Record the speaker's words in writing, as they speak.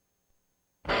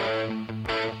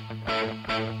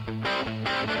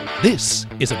This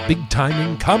is a Big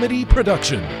Timing Comedy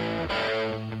production.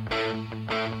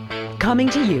 Coming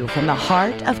to you from the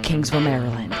heart of Kingsville,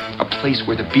 Maryland. A place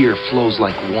where the beer flows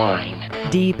like wine.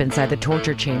 Deep inside the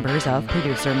torture chambers of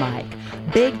producer Mike,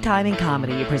 Big Timing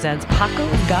Comedy presents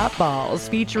Paco's Got Balls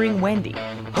featuring Wendy,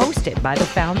 hosted by the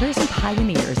founders and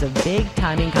pioneers of Big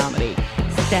Timing Comedy,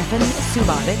 Stefan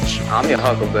Subotic. I'm your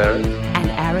Huckleberry. And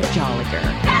Eric Jolliger.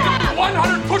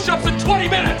 100 push-ups in 20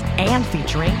 minutes! And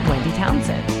featuring Wendy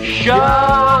Townsend.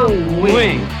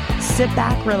 Showing. Sit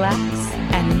back, relax,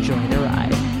 and enjoy the ride.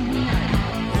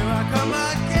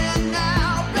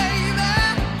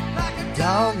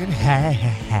 Dog and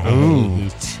hate. Ooh.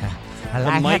 I The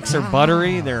like mics are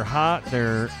buttery, they're hot,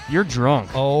 you're drunk.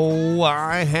 Oh,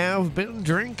 I have been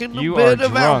drinking a You bit are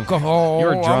of drunk. alcohol.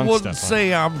 You're drunk, I wouldn't Stefan.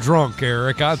 say I'm drunk,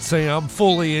 Eric. I'd say I'm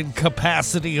fully in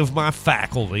capacity of my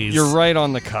faculties. You're right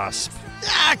on the cusp.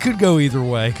 I could go either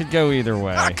way. Could go either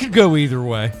way. I could go either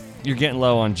way. You're getting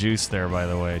low on juice there, by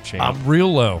the way, champ. I'm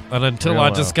real low. And until Real I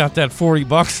low. just got that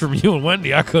 $40 from you and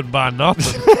Wendy, I couldn't buy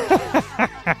nothing.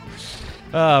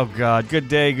 Oh, God. Good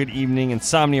day, good evening,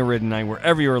 insomnia-ridden night,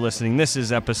 wherever you are listening. This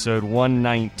is episode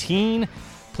 119.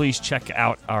 Please check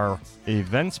out our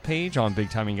events page on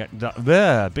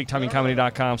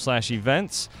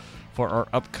bigtimingcomedy.com/events for our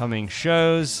upcoming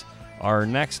shows. Our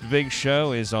next big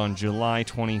show is on July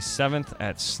 27th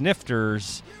at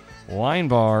Snifters Wine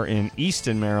Bar in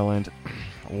Easton, Maryland.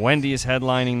 Wendy is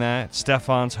headlining that.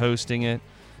 Stefan's hosting it.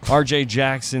 RJ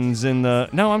Jackson's in the...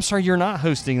 No, I'm sorry, you're not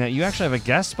hosting that. You actually have a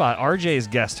guest spot. RJ is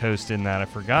guest hosting that. I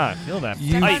forgot. Feel that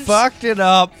You pipe. fucked it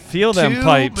up. Feel them Two,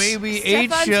 pipes. maybe 8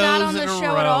 Stefan's shows not on in the a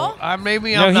show row. at all?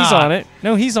 Maybe No, I'm he's not. on it.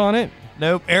 No, he's on it.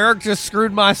 Nope, Eric just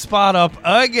screwed my spot up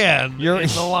again You're- in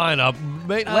the lineup.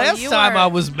 Last you time are- I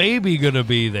was maybe going to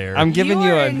be there. I'm giving You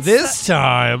you are a... in- This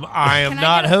time I am Can I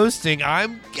not get a- hosting,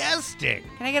 I'm guesting.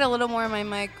 Can I get a little more of my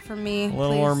mic from me, A little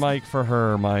please? more mic for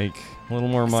her, Mike. A little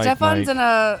more mic, Stefan's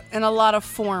Mike. in a lot of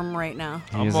form right now.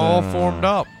 He's I'm all in, formed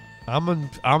up. I'm in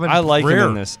I like rare. him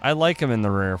in this. I like him in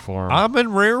the rare form. I'm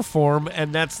in rare form,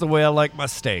 and that's the way I like my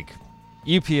steak.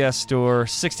 UPS store,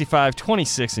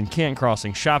 6526 in Canton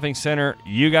Crossing Shopping Center.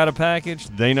 You got a package,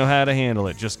 they know how to handle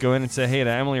it. Just go in and say hey to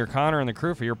Emily or Connor and the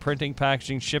crew for your printing,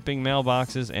 packaging, shipping,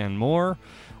 mailboxes, and more.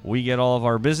 We get all of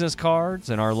our business cards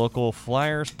and our local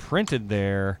flyers printed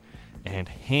there and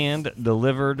hand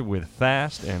delivered with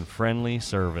fast and friendly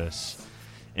service.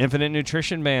 Infinite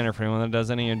Nutrition banner for anyone that does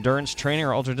any endurance training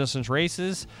or ultra distance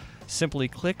races. Simply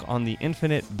click on the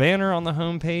Infinite banner on the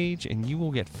homepage and you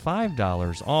will get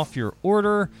 $5 off your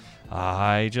order.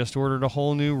 I just ordered a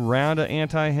whole new round of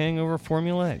anti-hangover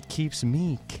formula. It keeps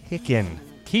me kicking.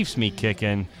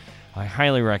 I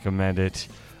highly recommend it.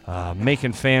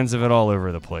 Making fans of it all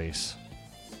over the place.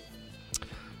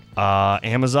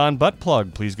 Amazon butt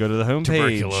plug. Please go to the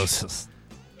homepage. Tuberculosis.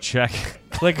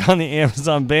 Click on the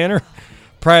Amazon banner.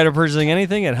 Prior to purchasing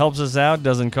anything, it helps us out.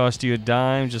 Doesn't cost you a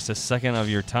dime, just a second of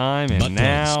your time. And Butt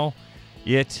now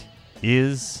it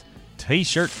is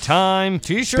T-shirt time.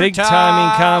 T-shirt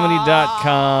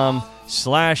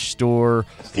BigTimingComedy.com/store.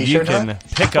 You T-shirt can time?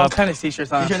 pick up kind of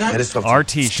t-shirts on? our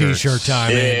T-shirts. T-shirt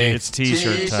time, Andy. It's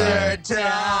T-shirt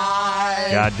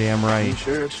time. Goddamn right.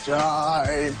 T-shirt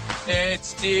time.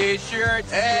 It's t-shirt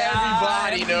time.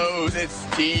 Everybody knows it's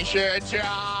t-shirt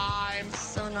time.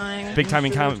 So annoying.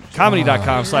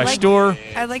 BigTimingComedy.com/store.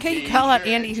 I like how you call out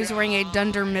Andy who's wearing a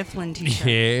Dunder Mifflin t-shirt.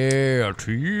 Yeah,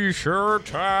 T-shirt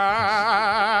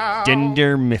time.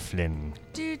 Dunder Mifflin.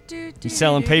 You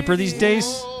selling paper these days?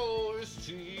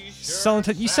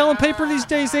 You selling paper these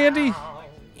days, Andy?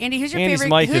 Andy, who's your Andy's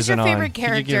favorite? mic Who's isn't your on. favorite Could you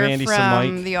give character Andy some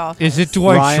from mic? The Office? Is it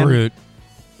Dwight Ryan. Schrute?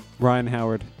 Ryan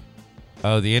Howard,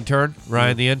 Oh, the intern?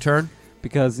 Ryan the intern?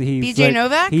 because he's BJ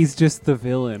Novak? He's just the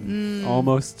villain,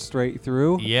 almost straight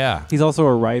through. Yeah. He's also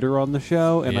a writer on the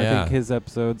show, and I Yeah. think his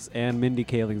episodes and Mindy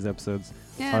Kaling's episodes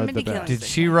Yeah, are Mindy the best. Kaling's Did the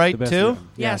she best. write The best too? written.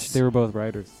 Yeah, Yes. they were both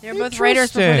writers. They're both writers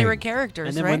before they Interesting. were characters,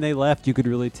 And then right? when they left, you could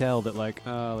really tell that like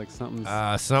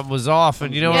something's Something was off,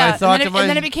 and you know yeah, what I thought and to then, and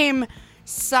then it myself? became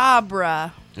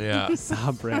Sabra. Yeah.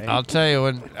 Sabre. I'll tell you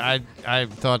when I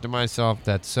thought to myself,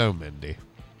 that's so Mindy.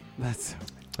 That's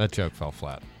That joke fell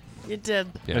flat. It did.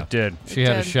 Yeah. It did. She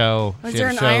had a did. show. Was she there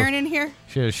had an a show, iron in here?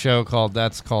 She had a show called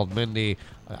That's Called Mindy.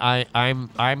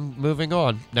 I'm moving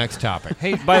on. Next topic.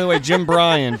 Hey, by the way, Jim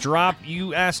Bryan,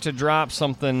 you asked to drop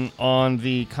something on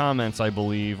the comments, I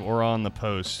believe, or on the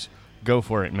post. Go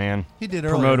for it, man. He did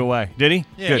Promote away. Did he?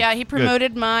 Yeah. Good. Yeah, he Good.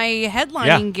 promoted my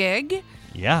headlining gig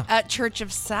Yeah. at Church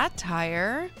of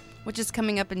Satire, which is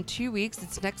coming up in 2 weeks.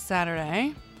 It's next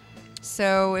Saturday.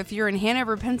 So if you're in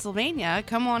Hanover, Pennsylvania,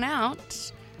 come on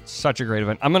out. Such a great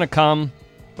event. I'm going to come.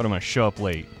 but I'm going to show up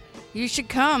late. You should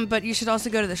come, but you should also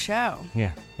go to the show.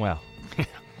 Yeah, well,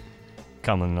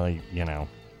 coming late, you know.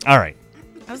 All right.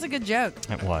 That was a good joke.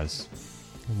 It was.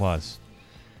 It was.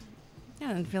 Yeah,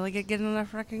 I didn't feel like it getting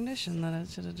enough recognition that it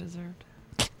should have deserved.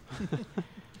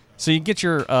 So you get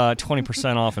your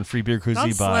 20% off and free beer koozie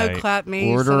Don't by slow clap me,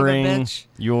 you son of a ordering bitch.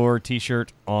 your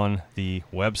T-shirt on the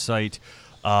website.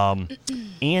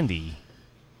 Andy,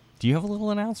 do you have a little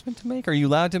announcement to make? Are you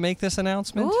allowed to make this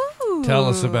announcement? Ooh. Tell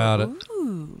us about it.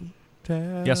 Ooh.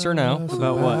 Yes or no?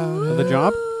 About what? The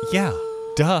job? Yeah.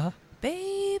 Duh.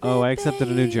 Baby, Oh, I accepted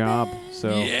a new job.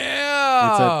 So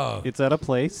Yeah. it's at a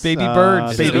place. Baby bird.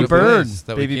 Is Baby it a bird. place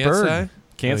that we Baby can't bird. say?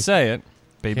 Can't We say it.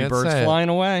 Baby can't bird's say it. flying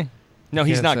away. No,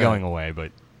 he's Can't not say going it. away,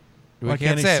 but We Why can't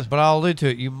can't he say s- it, but I'll allude to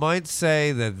it. You might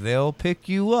say that they'll pick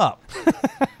you up.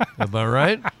 Am I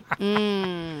right?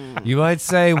 You might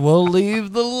say, we'll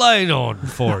leave the light on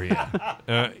for you.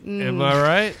 Am I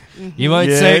right? You might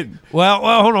Yeah. say, well,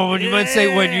 hold on. You might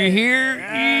say, when you're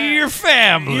here, your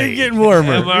family. You're getting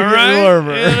warmer. Am I You're right? getting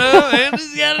warmer. You know,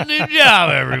 Andy's got a new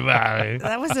job, everybody.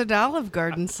 That was an Olive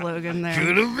Garden slogan there.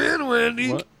 Could have been,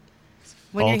 Wendy. What?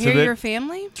 When you're here, Ultimate- your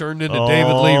family? Turned into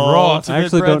David Lee Roth. I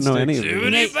actually don't know any of them.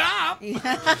 Zippity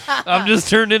bop. I'm just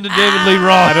turned into David Lee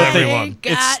Roth, everyone. Ain't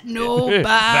got nobody.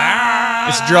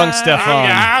 it's drunk stuff I'm on.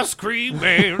 the ice cream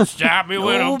man. Stop me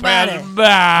when I'm Nobody. passing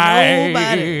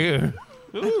by.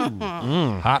 Nobody.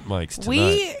 Hot mics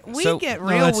tonight. We So- get No,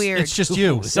 real that's- weird. It's just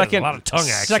you. Second, a lot of tongue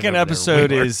action second over there.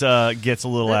 episode Weird. is gets a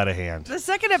little out of hand. The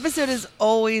second episode is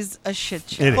always a shit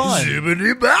show. It is.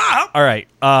 Zippity bop. All right.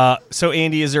 So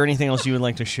Andy, is there anything else you would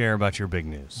like to share about your big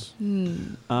news?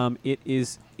 It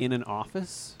is in an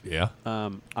office. Yeah.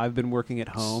 I've been working at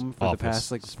home for the Office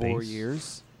past 4 space.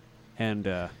 years, and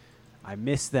I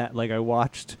missed that. Like I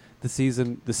watched the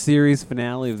series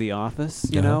finale of The Office.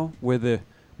 You Uh-huh. know, where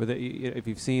if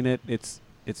you've seen it, it's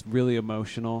really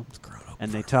emotional.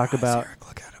 And they talk about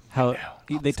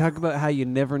how you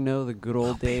never know the good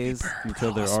old days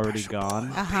until they're already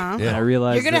gone. Uh huh. And I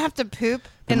realized You're gonna that- have to poop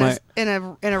that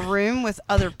in a room with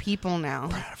other people now,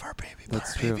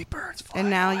 That's true. and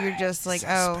now you're just like,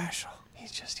 oh,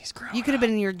 you could have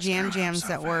been in your jams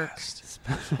at work,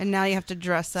 and now you have to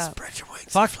dress up.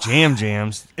 Fuck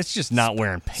jams. It's just not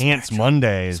wearing pants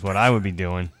Monday is what I would be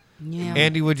doing. Yeah.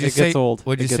 Andy, would you It say gets old.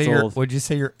 Would It you gets say old. would you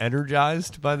say you're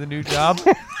energized by the new job?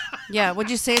 Yeah.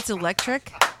 Would you say it's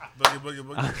electric?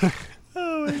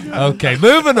 Okay,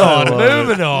 moving on.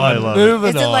 Moving on.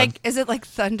 Moving on. Is it like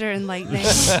thunder and lightning?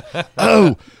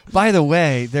 Oh, by the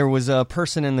way, there was a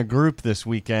person in the group this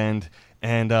weekend,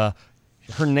 and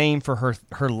her name for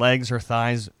her legs, her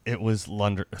thighs, it was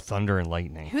Thunder and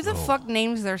Lightning. Who the fuck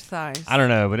names their thighs? I don't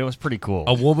know, but it was pretty cool.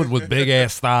 A woman with big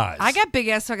ass thighs. I got big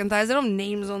ass fucking thighs. I don't have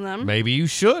names on them. Maybe you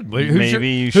should. Maybe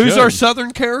you Who's should. our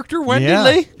Southern character, Wendy yeah.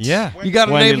 Lee? Yeah. You got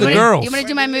to Wendy name the Lee. girls. You want to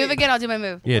do my move again? I'll do my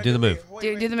move. Yeah, do the move.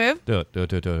 Do the move? Do it.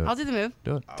 I'll do the move.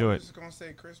 Do it. Do I it. was just gonna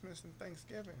say Christmas and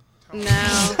Thanksgiving. No,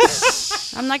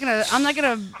 I'm not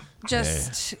gonna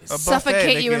just buffet, suffocate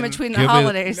they you in can- between the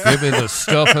holidays. Give me the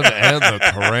stuffing and the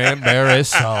cranberry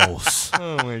sauce.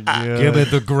 Oh my god. Give me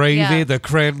the gravy, Yeah. the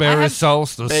cranberry I have-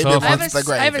 sauce, the Baby, I stuffing, have, What's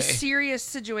the I have a gravy? serious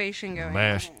situation going.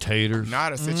 mashed taters,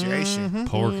 Not a situation.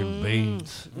 pork and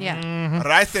beans, Yeah.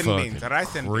 Rice and fucking beans.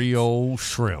 Rice and beans. Creole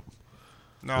shrimp,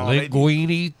 No, they-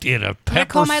 linguine in a I'm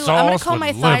pepper gonna sauce call my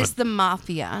with thighs lemon. the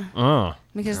mafia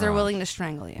because they're willing to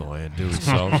strangle you. Oh, andouille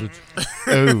sausage,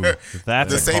 Ooh, that's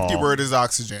the a safety call. word is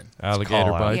oxygen. alligator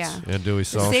call out. bites, Yeah. andouille The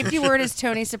sausage. safety word is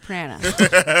Tony Soprano.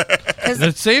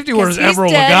 The safety word is He's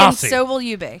Emerald dead, and Lagasse. so will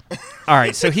you be. All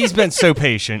right, so he's been so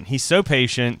patient. He's so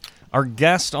patient. Our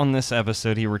guest on this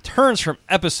episode, he returns from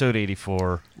episode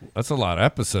 84. That's a lot of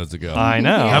episodes ago. I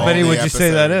know. How many All would the you say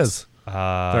that episodes. is?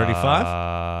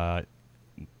 35?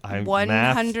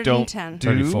 110.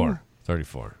 34.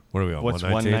 34. What are we on? What's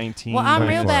 119? 119? Well, I'm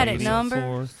real 34 bad at episodes.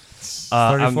 numbers.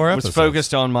 34 I was episodes.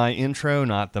 focused on my intro,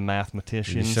 not the You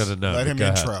mathematicians. should have known. Let him Go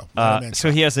ahead. intro. Let him intro.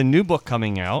 So he has a new book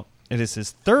coming out. It is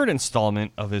his third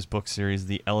installment of his book series,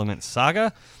 The Element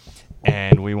Saga.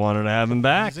 And we wanted to have him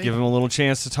back, give him a little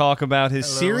chance to talk about his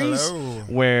series,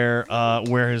 where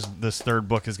this third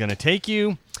book is going to take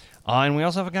you. And we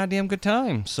also have a goddamn good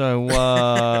time.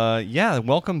 So, yeah,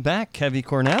 welcome back, Kevy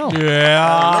Cornell.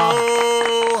 Yeah.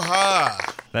 Aloha.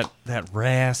 That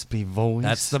raspy voice.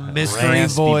 That's the that mystery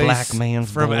raspy voice black man's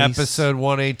from voice. episode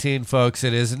 118, folks.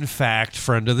 It is, in fact,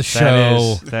 friend of the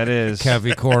show, That is.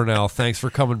 Kevy Cornell. Thanks for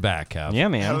coming back, Kev. Yeah,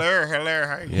 man. Hello.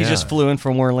 Hi. He just flew in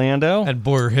from Orlando. And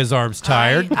boy, are his arms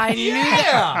tired. I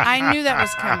knew that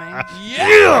was coming.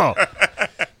 Yeah!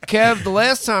 Kev, the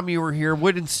last time you were here,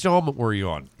 what installment were you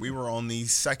on? We were on the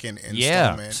second installment.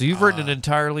 Yeah, so you've written an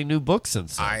entirely new book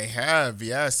since then. I have,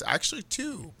 yes. Actually,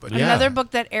 2. But Another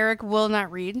book that Eric will not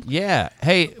read. Yeah.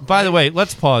 Hey, by the way,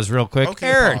 let's pause real quick. Okay,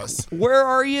 Eric, pause. where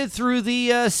are you through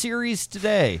the series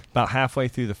today? About halfway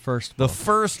through the first The book.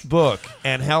 first book.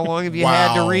 And how long have you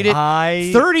had to Wow. read it?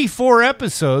 34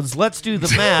 episodes. Let's do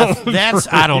the math. That's,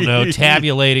 I don't know,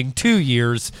 tabulating 2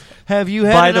 years. Have you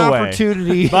had By an the way,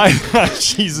 opportunity?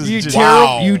 Jesus, you, just-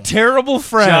 you terrible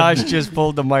friend. Josh just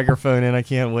pulled the microphone in. I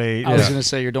can't wait. I was going to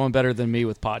say you're doing better than me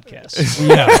with podcasts.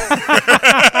 Yeah.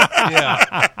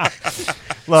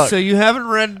 Look, So you haven't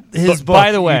read his Look, book,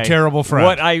 by the way, you terrible friend.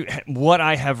 what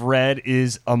I have read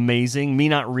is amazing. Me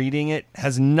not reading it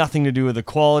has nothing to do with the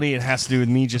quality. It has to do with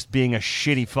me just being a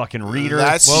shitty fucking reader.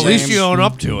 That's well, at least you own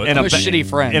up to it. and I'm a shitty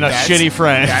friend. And a shitty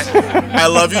friend. I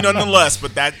love you nonetheless,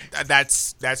 but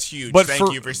that's huge.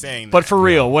 Thank you for saying that. But for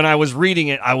real, when I was reading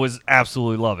it, I was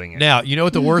absolutely loving it. Now, you know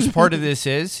what the worst part of this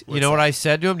is? You know what I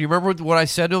said to him? Do you remember what I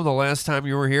said to him the last time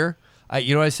you were here?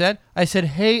 You know what I said? I said,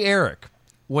 hey, Eric,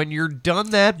 when you're done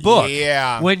that book,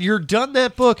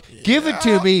 give it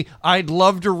to me. I'd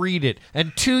love to read it.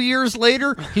 And 2 years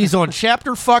later, he's on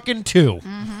chapter fucking 2.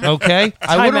 Okay?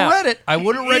 I would have read it. I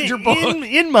would have read your book.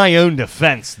 In my own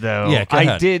defense, though, Yeah, go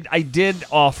ahead. I did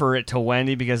offer it to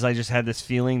Wendy because I just had this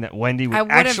feeling that Wendy would I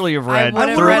would've- actually have I read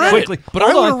would've through read it it. quickly. But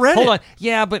I would've read hold it. on.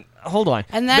 Yeah, but hold on.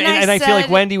 And then I I feel like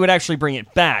said- Wendy would actually bring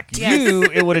it back. Yes. You,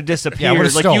 it would have disappeared. Yeah, I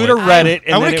would've like you stolen would have it. read it,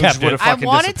 I and would've then it kept would it. have I fucking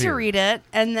wanted to disappeared. read it,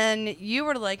 and then you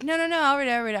were like, no, I'll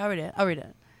read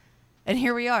it. And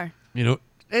here we are. You know,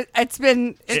 It's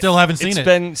been... still haven't seen It's it.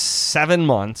 been 7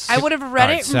 months. I would have read All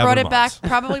right, it and brought 7 it back months.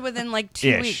 probably within like 2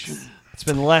 Ish. weeks. It's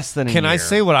been less than a Can year. I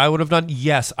say what I would have done?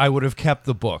 Yes, I would have kept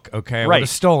the book. Okay, I would Right. have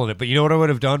stolen it. But you know what I would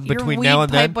have done Your between weed now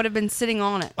and pipe then? would have been sitting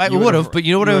on it. I You would would've- have, but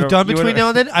you know what I you would have done would've- between you now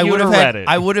and then? I you would have would've had read it.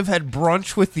 I would have had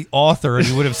brunch with the author, and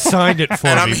he would have signed it for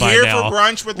And me I'm by here now. for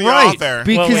brunch with the right, author.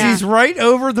 because Well, he's right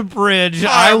over the bridge.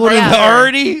 Hi, I would have yeah.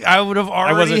 already. I wasn't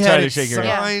had trying to it shake your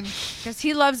hand. signed. Because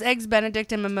he loves eggs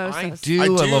Benedict and I mimosas. do. I I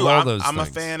do. love all those I'm a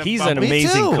things. fan of He's bubble. an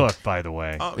amazing too. cook, by the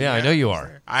way. Oh, Yeah, I know you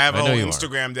are. I have I a know whole you are.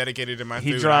 Instagram dedicated to my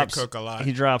He food. drops. I cook a lot.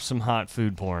 He drops some hot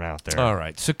food porn out there. All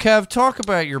right. So, Kev, talk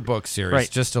about your book series Right.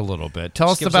 just a little bit. Tell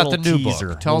Just us give us a about the little new teaser,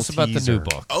 book. Tell us little about the new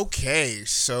teaser. book. Okay,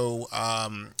 so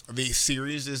the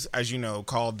series is, as you know,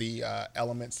 called the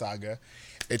Element Saga.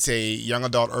 It's a young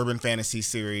adult urban fantasy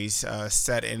series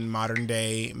set in modern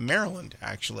day Maryland,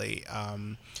 actually.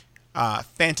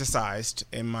 Fantasized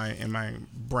in my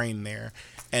brain there.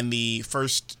 And the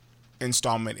first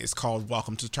installment is called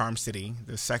Welcome to Charm City.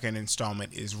 The second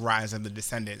installment is Rise of the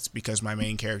Descendants, because my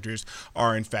main characters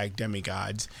are in fact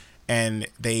demigods, and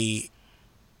they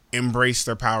embrace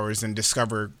their powers and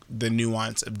discover the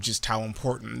nuance of just how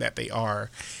important that they are.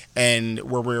 And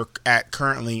where we're at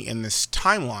currently in this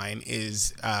timeline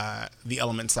is the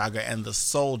Element Saga and the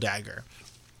Soul Dagger.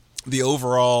 The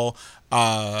overall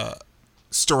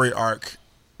story arc,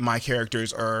 my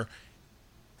characters are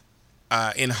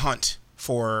in hunt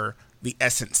for the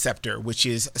Essence Scepter, which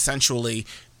is essentially,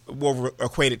 we'll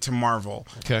equate it to Marvel.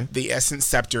 Okay. The Essence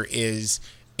Scepter is,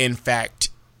 in fact,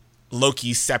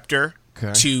 Loki's scepter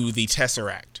Okay. to the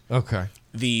Tesseract. Okay.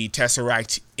 The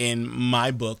Tesseract in my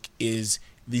book is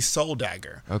the Soul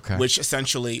Dagger, Okay. which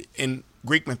essentially, in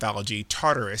Greek mythology,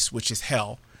 Tartarus, which is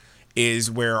hell,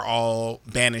 is where all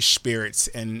banished spirits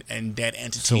and dead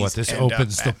entities So what? This end up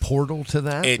opens the at. portal to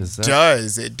that? It Is that-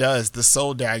 does. It does. The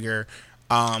Soul Dagger.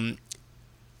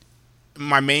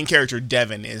 My main character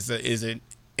Devin is an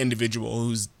individual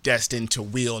who's destined to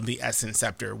wield the Essence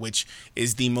Scepter, which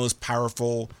is the most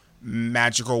powerful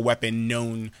magical weapon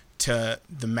known to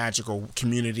the magical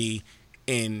community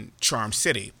in Charm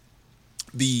City.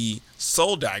 The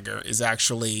Soul Dagger is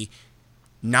actually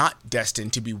not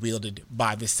destined to be wielded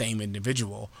by the same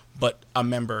individual, but a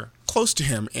member close to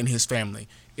him in his family.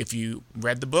 If you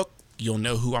read the book, you'll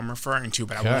know who I'm referring to,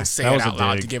 but I Okay. won't say That it was a out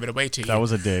loud dig. to give it away to you. That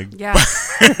was a dig. Yeah.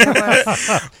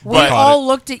 We all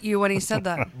looked at you when he said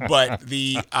that. But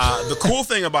the cool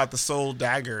thing about the Soul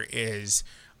Dagger is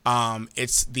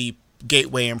it's the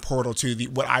gateway and portal to the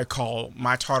what I call,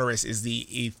 my Tartarus is the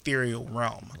ethereal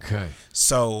realm. Okay.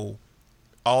 So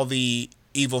all the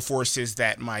evil forces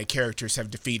that my characters have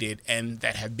defeated and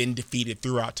that have been defeated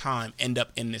throughout time end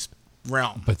up in this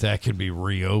realm. But that can be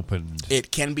reopened.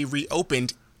 It can be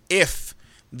reopened if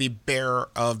the bearer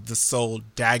of the Soul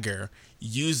Dagger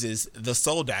uses the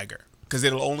Soul Dagger. because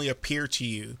it'll only appear to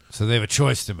you. So they have a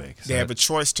choice to make. They have a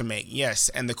choice to make, yes.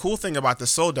 And the cool thing about the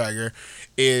Soul Dagger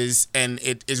is, and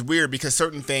it is weird because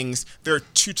certain things, there are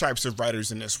two types of writers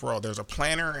in this world. There's a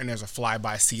planner and there's a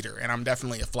fly-by-seater. And I'm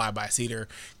definitely a fly-by-seater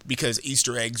because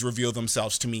Easter eggs reveal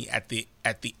themselves to me at the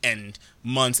end.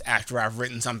 Months after I've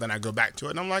written something, I go back to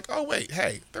it and I'm like, oh, wait,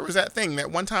 hey, there was that thing.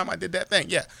 That one time I did that thing.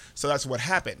 Yeah, so that's what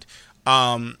happened.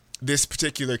 This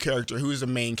particular character, who's the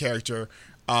main character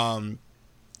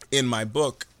in my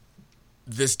book,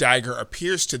 this dagger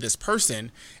appears to this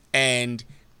person, and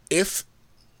if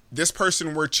this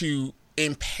person were to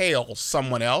impale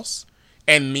someone else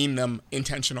and mean them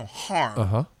intentional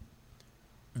harm,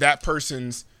 that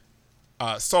person's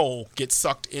soul gets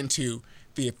sucked into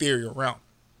the ethereal realm.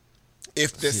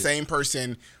 If the same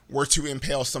person were to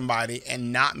impale somebody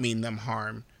and not mean them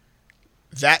harm,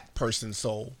 that person's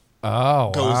soul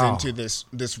goes into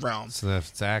this realm. So if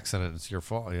it's an accident, it's your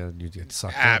fault. Yeah, you get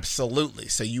sucked in. Absolutely.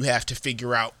 So you have to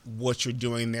figure out what you're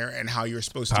doing there and how you're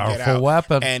supposed to get Powerful out.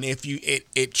 weapon. And if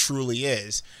it truly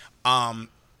is.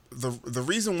 The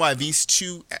reason why these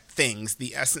two things,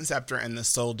 the Essence Scepter and the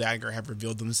Soul Dagger, have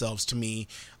revealed themselves to me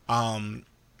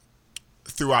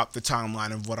throughout the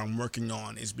timeline of what I'm working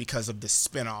on is because of the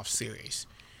spin-off series.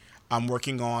 I'm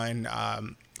working on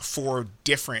 4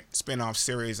 different spin-off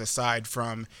series aside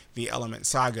from the Element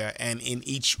Saga, and in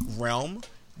each realm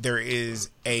there is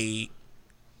a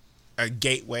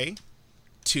gateway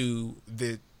to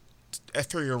the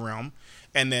ethereal realm,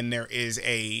 and then there is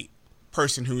a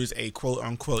person who is a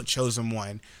quote-unquote chosen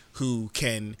one who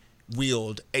can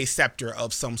wield a scepter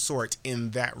of some sort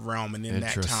in that realm and in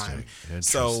that time.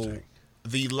 So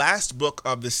the last book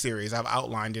of the series, I've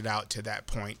outlined it out to that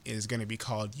point, is going to be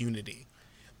called Unity,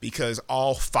 because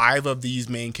all 5 of these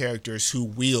main characters who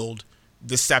wield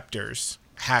the scepters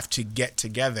have to get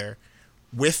together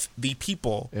with the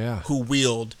people who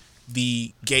wield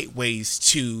the gateways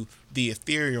to the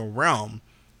ethereal realm,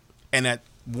 and at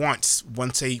once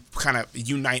they kind of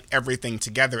unite everything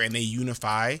together and they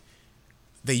unify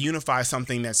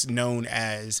something that's known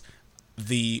as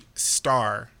the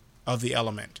Star of the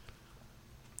Element,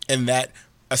 and that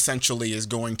essentially is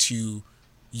going to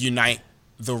unite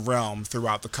the realm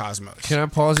throughout the cosmos. Can I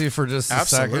pause you for just a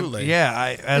second? Absolutely.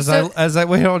 Yeah, as I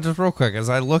wait on just real quick, as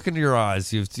I look into your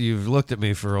eyes, you've looked at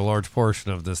me for a large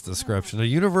portion of this description, a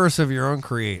universe of your own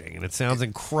creating, and it sounds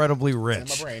incredibly rich.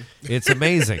 It's in my brain. It's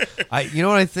amazing. You know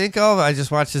what I think of? I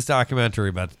just watched this documentary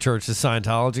about the Church of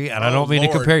Scientology, and I don't mean to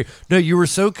compare you. No, you were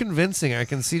so convincing. I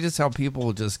can see just how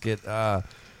people just get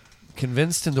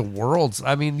convinced into worlds.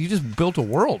 I mean, you just built a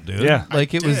world, dude. Yeah,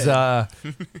 like it was.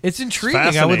 It's intriguing.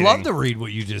 It's I would love to read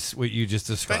what you just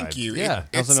described. Thank you. Yeah,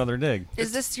 that's another dig.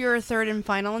 Is this your 3rd and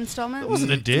final installment? It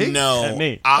wasn't a dig. No, At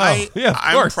me. I'm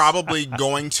course. probably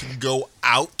going to go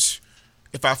out,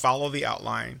 if I follow the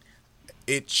outline,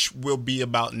 it will be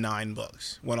about 9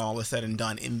 books when all is said and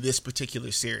done in this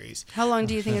particular series. How long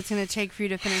do you think it's going to take for you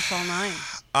to finish all 9?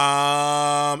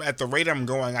 At the rate I'm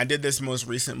going, I did this most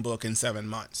recent book in 7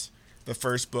 months. The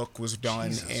first book was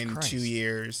done in 2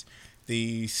 years.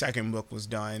 The second book was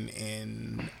done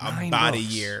in about a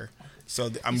year. So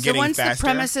I'm getting once faster. the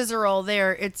premises are all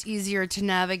there, it's easier to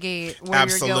navigate where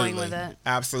you're going with it.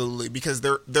 Absolutely, because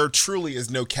there truly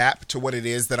is no cap to what it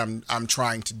is that I'm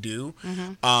trying to do.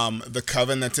 The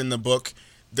coven that's in the book,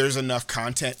 there's enough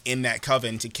content in that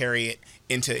coven to carry it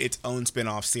into its own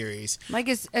spin-off series. Mike,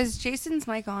 is Jason's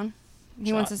mic on?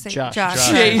 He wants to say Josh.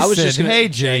 Jason, I was just gonna, hey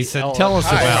Jason, oh, tell us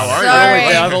hi, about how it. are you?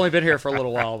 Sorry. I've only been here for a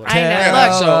little while. But I know.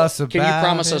 Tell us so can you about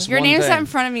promise it. us Your one name's thing? not in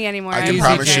front of me anymore. I can Easy,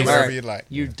 promise you Jason. whatever you'd like.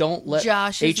 You don't let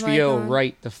Josh's mic HBO on.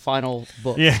 write the final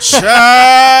book. Yeah. Child,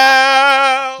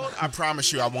 I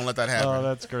promise you, I won't let that happen. Oh,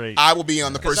 that's great. I will be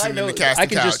on the 'Cause person I know, in the casting I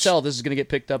can couch. just tell this is going to get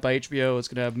picked up by HBO. It's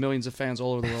going to have millions of fans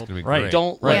all over the world. gonna be Right. great.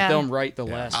 Don't let Yeah. them write the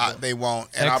last book. They won't,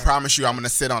 and I promise you, I'm going to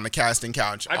sit on the casting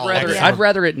couch. all day. I'd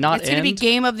rather it not It's going to be end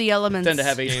Game of the Elements. than to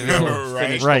have HBO Right.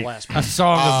 finish Right. the last A book.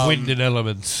 song of wind and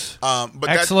elements. But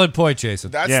Excellent point,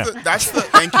 Jason. That's Yeah. that's the.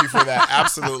 Thank you for that.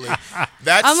 Absolutely.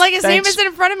 That's. I'm like, his name Thanks. isn't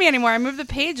in front of me anymore. I moved the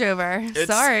page over.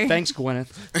 Sorry. Thanks, Gwyneth.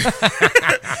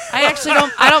 I actually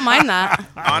don't. I don't mind that.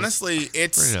 honestly,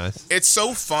 it's Pretty nice. it's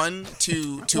so fun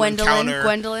to Gwendolyn.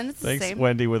 encounter It's the Thanks, same.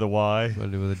 Wendy with a Y.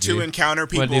 Wendy with a G. to encounter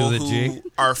Wendy people with a G. who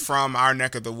are from our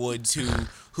neck of the woods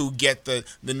who get the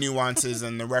nuances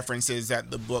and the references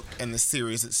that the book and the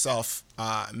series itself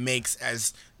makes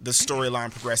as the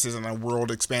storyline progresses and the world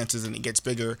expands and it gets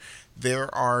bigger.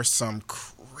 There are some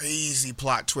crazy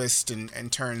plot twists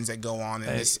and turns that go on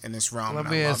in this realm. Let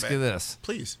and me I love ask you it. this.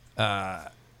 Please.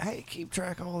 Hey, keep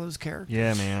track of all those characters.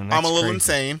 Yeah, man. I'm a little crazy.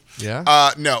 insane.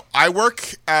 Yeah? No, I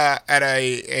work at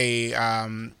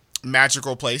a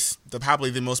magical place, probably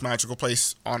the most magical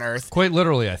place on Earth. Quite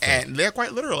literally, I think. And they're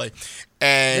quite literally.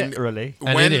 And Literally.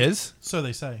 And it is. So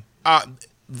they say. The At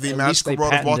magical least they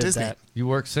world of Walt patented Disney. that. You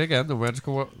work again, the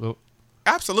magical world.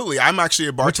 Absolutely. I'm actually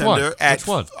a Which bartender one? at Which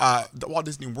one? The Walt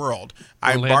Disney World.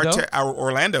 Orlando?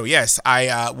 Orlando, yes.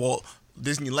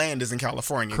 Disneyland is in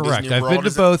California. Correct. Disney I've World been to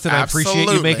is in- both, and I appreciate you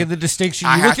Absolutely. making the distinction.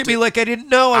 I You have look at me to- like I didn't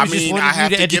know. I I just mean, I wanted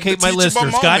have you to to give the educate my teachable listeners.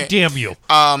 moment. God damn you.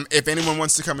 If anyone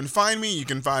wants to come and find me, you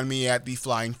can find me at the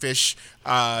Flying Fish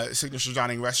Signature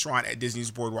Dining Restaurant at Disney's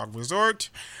Boardwalk Resort.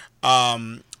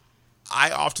 I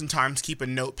oftentimes keep a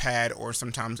notepad or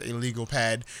sometimes a legal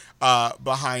pad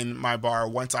behind my bar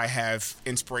once I have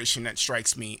inspiration that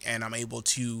strikes me and I'm able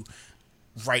to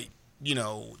write,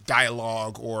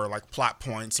 dialogue or like plot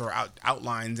points or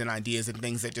outlines and ideas and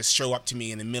things that just show up to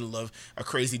me in the middle of a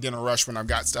crazy dinner rush when I've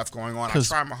got stuff going on. I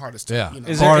try my hardest to,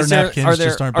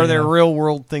 Are there real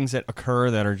world things that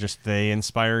occur that are just they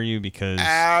inspire you because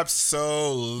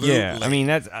Absolutely. Yeah, I mean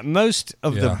that's most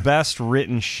of the best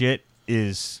written shit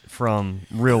is from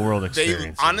real world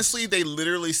experience. They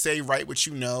literally say write what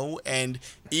you know, and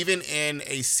even in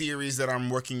a series that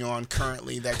I'm working on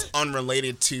currently that's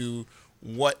unrelated to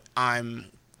what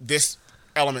this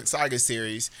Element Saga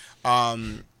series,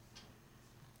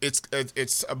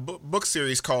 it's a book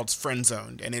series called Friend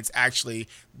Zoned, and it's actually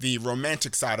the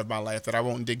romantic side of my life that I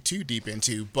won't dig too deep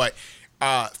into, but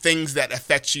things that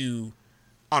affect you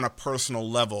on a personal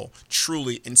level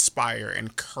truly inspire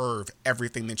and curve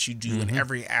everything that you do in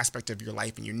every aspect of your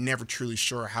life, and you're never truly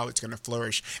sure how it's going to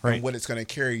flourish and what it's going to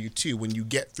carry you to when you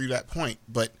get through that point.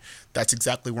 But that's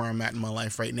exactly where I'm at in my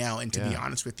life right now, and to be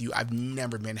honest with you, I've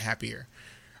never been happier.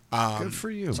 Good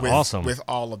for you. Awesome. With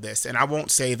all of this. And I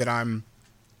won't say that I'm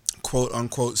quote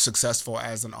unquote successful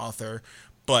as an author,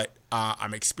 but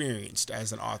I'm experienced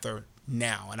as an author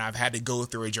now, and I've had to go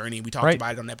through a journey. We talked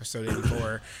about it on episode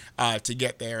 84 to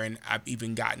get there, and I've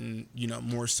even gotten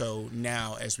more so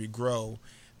now as we grow.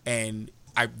 And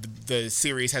the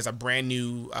series has a brand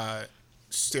new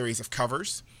series of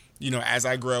covers. As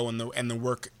I grow and the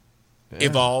work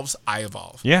evolves, I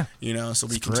evolve. Yeah, so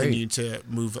we continue to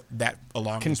move that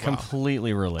along. Can as well.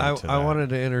 completely relate to that. I wanted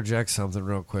to interject something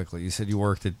real quickly. You said you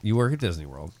work at Disney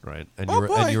World, right? And Oh,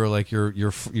 boy. you were like you're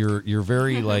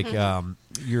very like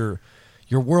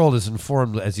your world is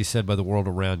informed, as you said, by the world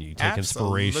around you. You take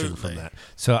inspiration from that.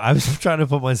 So I was trying to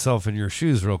put myself in your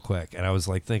shoes real quick, and I was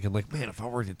like thinking, like, man, if I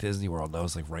worked at Disney World and I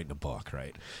was like writing a book,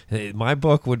 right? My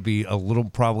book would be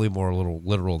probably more a little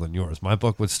literal than yours. My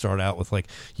book would start out with like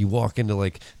you walk into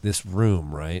like this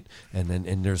room, right, and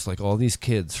there's like all these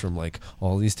kids from like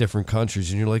all these different countries,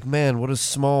 and you're like, man, what a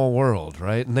small world,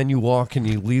 right? And then you walk and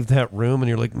you leave that room, and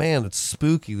you're like, man, it's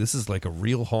spooky. This is like a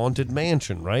real haunted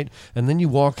mansion, right? And then you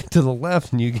walk to the left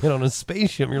and you get on a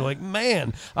spaceship and you're like,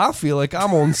 man, I feel like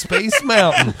I'm on Space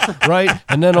Mountain, right?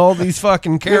 And then all these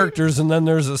fucking characters, and then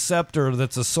there's a scepter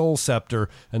that's a soul scepter,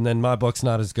 and then my book's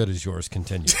not as good as yours.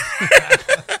 Continue.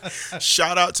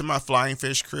 Shout out to my Flying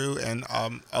Fish crew and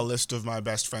a list of my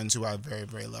best friends who I very,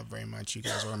 very love very much. You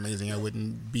guys are amazing. I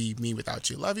wouldn't be me without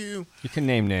you. Love you. You can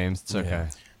name names. It's okay.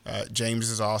 James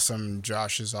is awesome.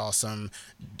 Josh is awesome.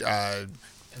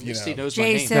 Steve knows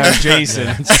Jason. my name. Jason.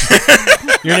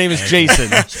 Your name is Jason.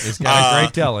 He's got a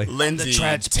great deli. Lindsay,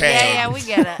 Ted, Yeah, we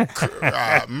get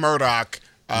it. Murdoch.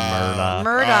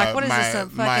 Murdoch. What is this? A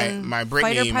fucking my fighter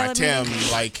Brittany, my pilot Tim,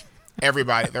 movie? like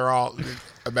everybody. They're all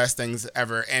the best things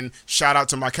ever. And shout out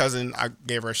to my cousin. I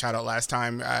gave her a shout out last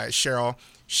time. Cheryl.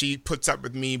 She puts up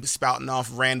with me spouting off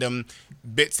random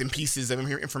bits and pieces of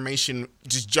information,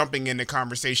 just jumping into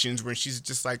conversations where she's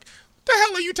just like, "What the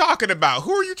hell are you talking about?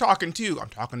 Who are you talking to?" I'm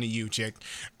talking to you, chick.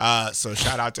 So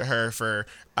shout out to her for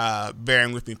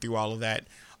bearing with me through all of that.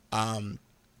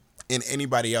 And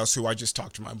anybody else who I just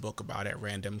talked to my book about at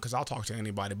random, because I'll talk to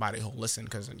anybody who'll listen,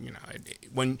 because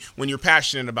when you're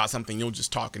passionate about something, you'll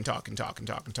just talk and talk and talk and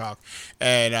talk and talk.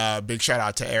 And big shout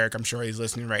out to Eric. I'm sure he's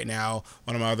listening right now.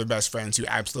 One of my other best friends who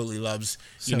absolutely loves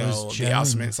the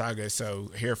Ultimate Saga.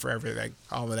 So here for everything,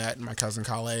 all of that. And my cousin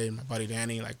Kale and my buddy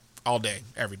Danny, like all day,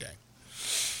 every day.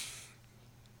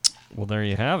 Well, there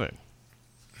you have it.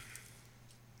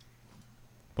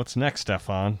 What's next,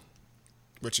 Stefan?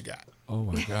 What you got? Oh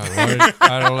my God!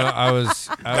 I don't know.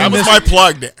 That was my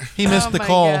plug. He missed the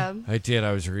call. God. I did.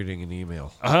 I was reading an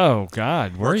email. Oh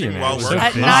God, were you? Working while man? working.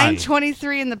 At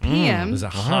 9:23 in the It PM. was a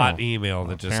hot email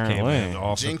that just came in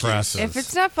off the Jinkies. presses. If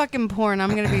it's not fucking porn,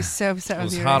 I'm gonna be so upset It with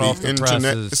was you. hot right off now. the Internet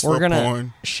presses. is We're for gonna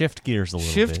porn. shift gears a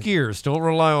little Shift bit. gears. Don't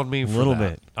rely on me for Little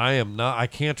that. bit. I am not. I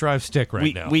can't drive stick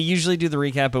right now. We usually do the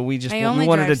recap, but we I only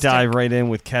wanted to drive dive stick. right in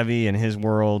with Kevy and his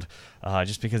world,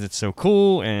 just because it's so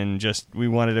cool, and just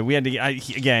we had to.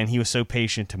 again, he was so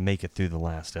patient to make it through the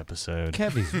last episode.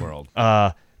 Kevy's World.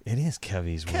 It is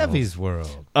Kevy's World. Kevy's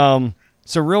World.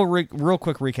 So real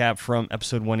quick recap from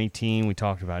episode 118. We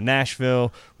talked about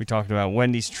Nashville. We talked about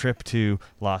Wendy's trip to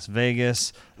Las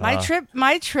Vegas. My trip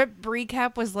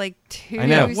recap was like 2 I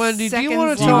know. Wendy, do you seconds wanna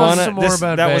long. tell us some more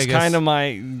about that Vegas? was kind of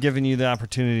my giving you the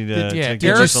opportunity to Did get you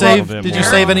just a little bit Did more. you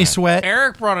save any sweat?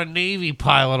 Eric brought a Navy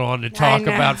pilot on to talk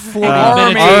know. about 40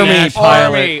 Army minutes. of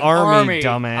pilot, Nashville. Army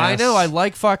dumbass. I know. I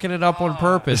like fucking it up on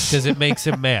purpose because it makes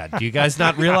him mad. Do you guys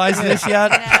not realize this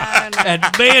yet? No. And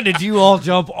man, did you all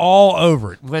jump all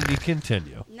over it. Wendy,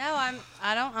 continue. No,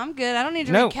 I'm good. I don't need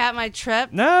to No. recap my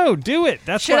trip. No, do it.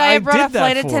 That's Should what I have brought did a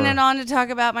flight that for. attendant on to talk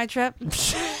about my trip?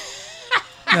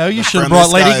 No, you should have Friendliest brought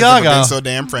Lady guy has ever been Gaga. so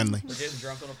damn friendly. We're getting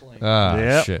drunk on a plane. Ah,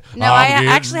 Yep. shit. No, I'm I getting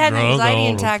actually had an drunk anxiety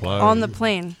on a attack plane. on the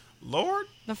plane. Lord,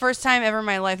 The first time ever in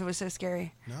my life, it was so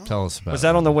scary. Tell us about Was it.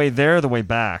 that on the way there or the way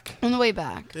back? On the way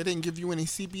back. they didn't give you any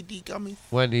CBD gummies.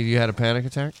 Wendy, you had a panic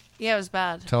attack? Yeah, it was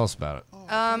bad. Tell us about it.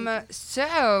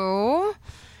 So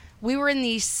we were in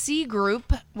the C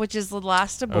group, which is the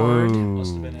last aboard.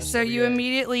 So you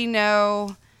immediately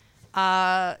know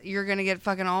you're going to get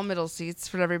fucking all middle seats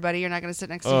for everybody. You're not going to sit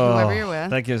next to whoever you're with.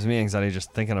 That gives me anxiety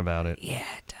just thinking about it. Yeah,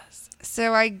 it does.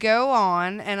 So I go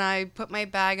on and I put my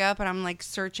bag up and I'm like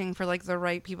searching for like the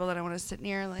right people that I want to sit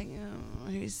near, like, oh,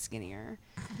 who's skinnier?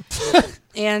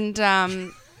 And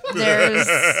am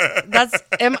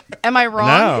I wrong?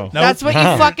 No. That's what you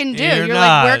fucking do. You're You're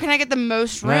not. like, where can I get the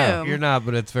most room? No, you're not,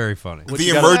 but it's very funny. The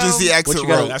you gotta- emergency What exit you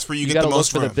gotta- row. That's where you get gotta the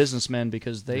most look for room. the businessmen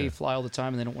because they fly all the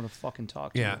time and they don't want to fucking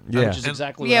talk to Yeah. you. Yeah. Which is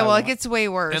exactly Yeah, what well, I it want. gets way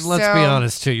worse. And let's So- be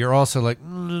honest, too. You're also like,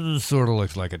 sort of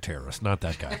looks like a terrorist. Not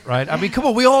that guy, right? I mean, come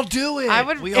on. We all do it. I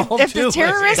would, we if, all if do the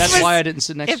terrorist it. That's was, why I didn't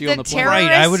sit next if to you on the the plane. Right.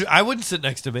 terrorist- I wouldn't sit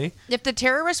next to me. If the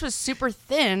terrorist was super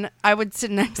thin, I would sit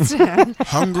next to him.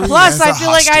 Hungry Plus, as I a feel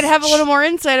like I'd have a hostage. little more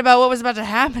insight about what was about to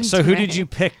happen. So to who me. did you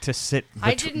pick to sit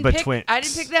I didn't between? pick. I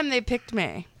didn't pick them. They picked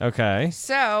me. Okay.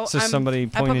 So somebody I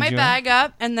put pointed my you bag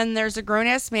up, and then there's a grown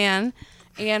ass man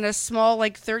and a small,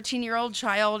 like 13-year-old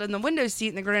child in the window seat,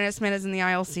 and the grown ass man is in the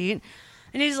aisle seat.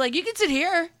 And he's like, "You can sit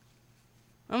here."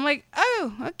 I'm like,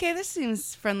 "Oh, okay, this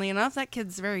seems friendly enough. That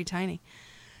kid's very tiny."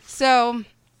 So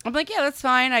I'm like, "Yeah, that's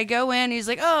fine." I go in. He's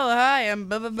like, "Oh, hi, I'm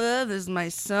blah blah blah. This is my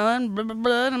son." Blah blah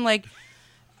blah. And I'm like,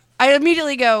 I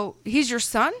immediately go, "He's your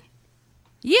son?"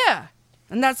 "Yeah."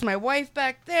 And that's my wife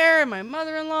back there, and my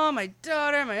mother-in-law, my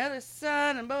daughter, my other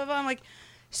son, and blah, blah, blah. I'm like,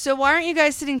 so why aren't you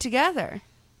guys sitting together?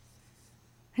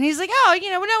 And he's like, oh,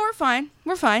 no, we're fine.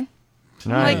 We're fine.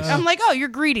 Nice. I'm like, oh, you're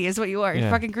greedy is what you are. You're Yeah.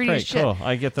 fucking greedy Great, as shit. cool.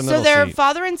 I get the middle So they're seat.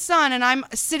 father and son, and I'm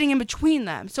sitting in between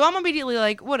them. So I'm immediately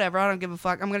like, whatever, I don't give a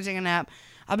fuck. I'm going to take a nap.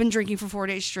 I've been drinking for 4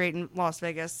 days straight in Las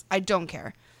Vegas. I don't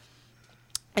care.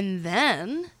 And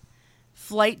then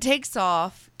flight takes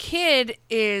off. Kid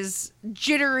is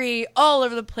jittery all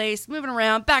over the place, moving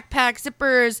around, backpack,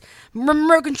 zippers,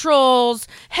 remote controls,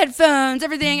 headphones,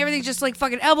 everything just like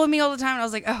fucking elbowing me all the time. And I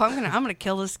was like, oh, I'm gonna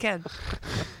kill this kid.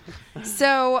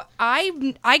 So I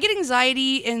get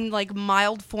anxiety in like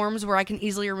mild forms where I can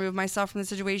easily remove myself from the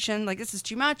situation. Like, this is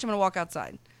too much. I'm gonna walk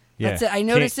outside. That's it. I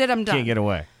notice it. I'm done. Can't get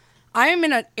away. I am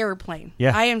in an airplane.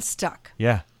 Yeah. I am stuck.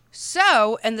 Yeah.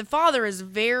 So, and the father is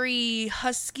very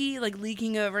husky, like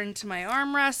leaking over into my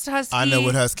armrest husky. I know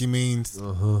what husky means.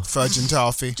 Fudge and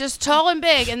toffee. Just tall and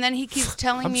big. And then he keeps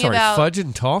telling I'm me sorry, about fudge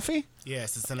and toffee?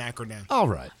 Yes, it's an acronym. All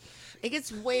right. it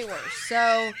gets way worse.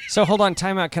 So, So hold on,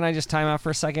 time out. Can I just time out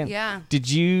for a second? Yeah. Did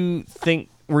you think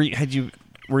were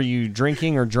you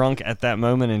drinking or drunk at that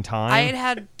moment in time? I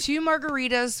had 2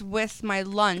 margaritas with my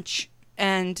lunch.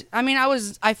 And I mean,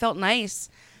 I felt nice,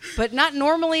 but not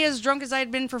normally as drunk as I had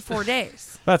been for 4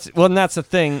 days. And that's the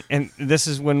thing. And this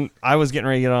is when I was getting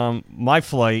ready to get on my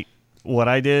flight. What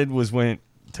I did was went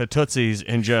to Tootsie's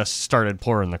and just started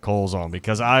pouring the coals on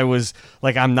because I was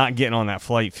like, I'm not getting on that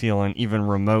flight feeling even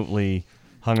remotely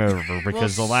hungover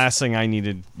because the last thing I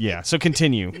needed. Yeah. So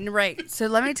continue. Right. So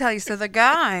let me tell you. So the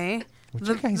guy,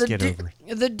 you guys get over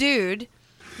the dude,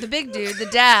 the big dude, the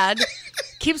dad,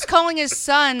 keeps calling his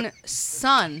son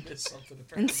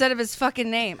instead of his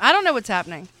fucking name. I don't know what's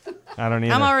happening. I don't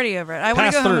either. I'm already over it. I want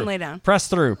to go home and lay down. Press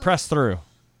through.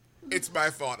 It's my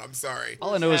fault. I'm sorry.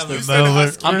 All I know is You the said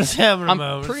husky.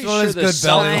 I'm pretty sure the good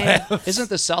belly South, isn't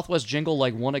the Southwest jingle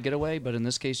like "Want to Get Away," but in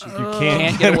this case you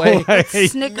can't get away.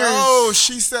 Snickers. No,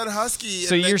 she said husky.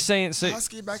 So and you're saying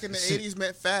husky back in the 80s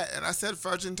meant fat, and I said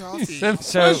fudge and toffee.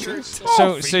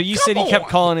 So you said he kept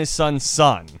calling his son.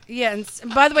 Yeah, and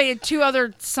by the way, he had 2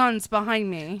 other sons behind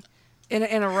me in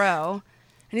a row.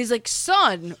 And he's like,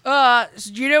 son,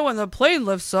 when the plane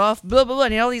lifts off, blah, blah, blah.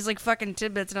 And all these like fucking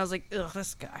tidbits. And I was like, ugh,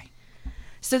 this guy.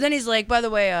 So then he's like, by the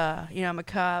way, I'm a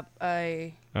cop.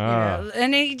 And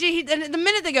and the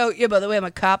minute they go, yeah, by the way, I'm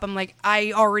a cop, I'm like,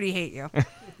 I already hate you.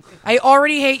 I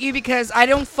already hate you because I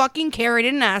don't fucking care. I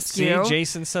didn't ask you. See,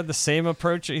 Jason said the same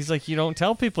approach. He's like, you don't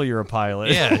tell people you're a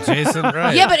pilot. Yeah, Jason,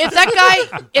 right. Yeah, but if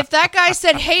that guy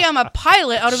said, hey, I'm a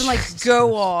pilot, I would have been like,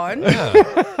 go on.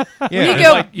 Yeah. You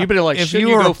go, you'd be like, shouldn't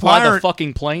you go fly the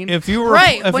fucking plane? If you were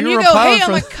right. When you go, hey,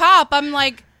 I'm a cop, I'm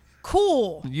like,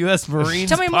 cool. U.S. Marines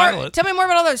tell me pilot. Tell me more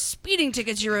about all those speeding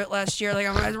tickets you wrote last year. Like,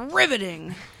 I'm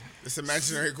riveting. This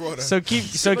imaginary quota. So keep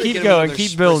going,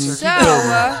 keep building.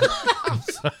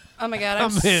 Oh my God,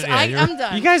 I'm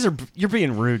done. You guys you're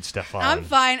being rude, Stefan. I'm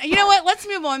fine. You know what? Let's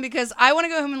move on because I want to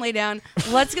go home and lay down.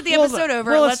 Let's get the episode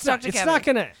over. Let's talk to Kevin. It's not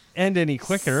going to end any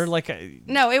quicker.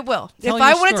 No, it will. If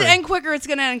I want it to end quicker, it's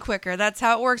going to end quicker. That's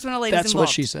how it works when a lady's involved. That's what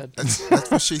she said.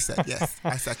 That's what she said. Yes,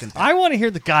 I second that. I want to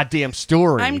hear the goddamn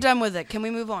story. I'm done with it. Can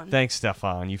we move on? Thanks,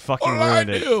 Stefan. You fucking What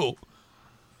ruined I it. do?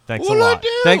 Thanks What a lot. I do?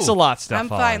 Thanks a lot, Stefan. I'm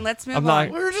fine. Let's move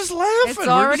on. We're just laughing. It's We're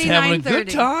already just having a 9:30. good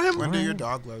time. When do your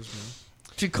dog loves me?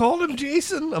 She called him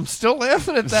Jason. I'm still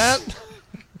laughing at that.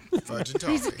 Fudge and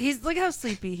toffee. He's look how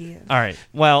sleepy he is. All right.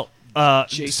 Well,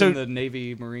 Jason, the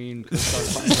Navy Marine,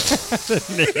 U.S.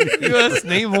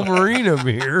 Naval Marine over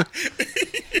here.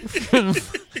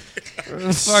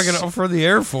 Fucking for the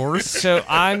Air Force. So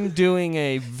I'm doing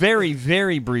a very,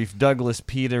 very brief Douglas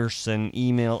Peterson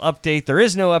email update. There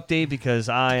is no update because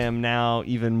I am now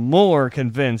even more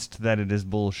convinced that it is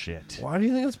bullshit. Why do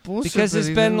you think it's bullshit? Because that it's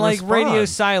he been didn't like radio respond?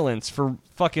 silence for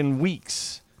fucking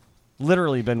weeks.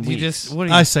 Literally been weeks.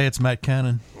 I say it's Matt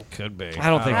Cannon. Could be. I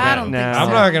don't think that. No. I'm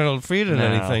not going to feed it No.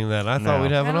 anything then. I thought No.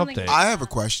 we'd have an update. I have a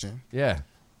question. Yeah.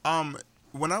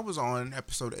 When I was on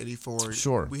episode 84,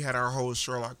 Sure. we had our whole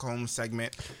Sherlock Holmes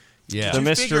segment. Yeah. Did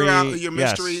you figure out your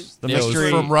mystery? Yes, the It was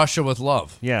mystery from Russia with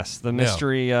Love. Yes, the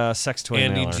mystery sex toy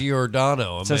Andy mailer.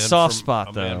 Giordano. It's a soft spot,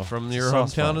 a though. man from It's a your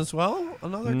soft hometown spot. as well?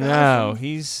 Another guy? No, from-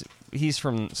 he's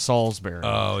from Salisbury.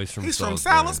 Oh, he's from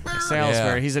Salisbury. Salisbury.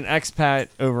 Yeah. He's an expat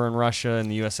over in Russia in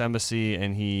the U.S. Embassy,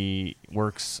 and he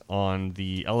works on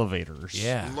the elevators.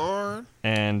 Yeah. Lord.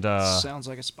 And sounds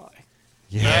like a spy.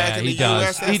 Yeah, he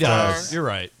does. USSR. He does. You're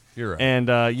right. You're right.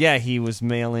 And he was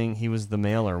mailing. He was the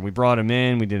mailer. We brought him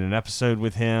in. We did an episode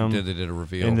with him. They did a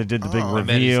reveal. And they did the big Oh.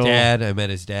 reveal. I met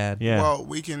his dad. Yeah. Well,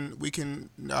 we can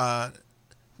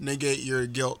negate your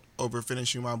guilt over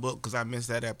finishing my book because I missed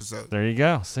that episode. There you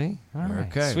go. See? All right.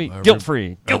 Okay. Sweet. I Guilt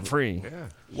free. Guilt free. Yeah.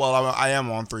 Well, I am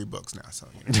on 3 books now, so.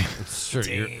 You know. It's true.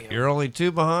 You're only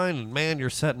 2 behind, and man, you're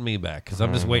setting me back because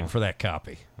I'm just waiting for that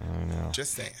copy. I know.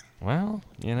 Just saying. Well,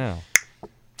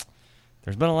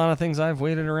 there's been a lot of things I've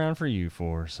waited around for you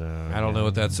for, so I don't know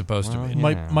what that's supposed to mean.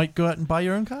 Might go out and buy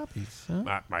your own copies.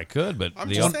 Huh? I could, but I'm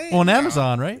the just un- saying. On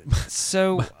Amazon, right?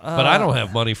 So, but I don't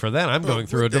have money for that. I'm going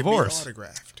through a Would they be divorce.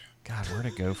 autographed? God, where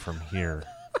to go from here?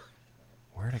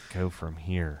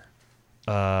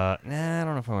 Nah, I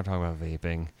don't know if I want to talk about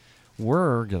vaping.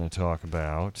 We're going to talk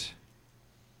about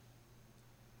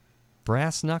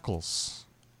brass knuckles.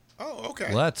 Oh,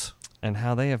 okay. Let's. And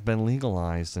how they have been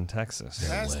legalized in Texas.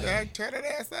 Tear that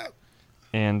ass up.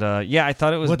 And I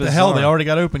thought it was What bizarre. the hell? They already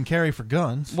got open carry for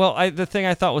guns. Well, the thing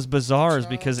I thought was bizarre is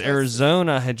because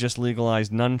Arizona had just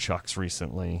legalized nunchucks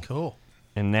recently. Cool.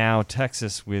 And now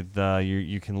Texas with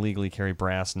you can legally carry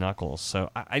brass knuckles. So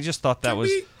I just thought that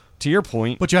was, to your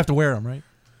point. But you have to wear them, right?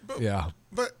 Yeah.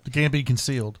 But They can't be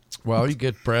concealed. Well, you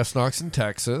get brass knucks in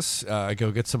Texas.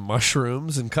 Go get some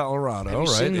mushrooms in Colorado. Have you right?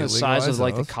 seen They the size of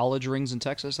legalize the those. college rings in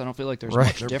Texas? I don't feel like there's Right.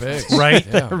 much They're difference. big. Right?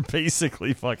 Yeah. They're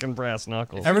basically fucking brass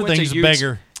knuckles. Everything's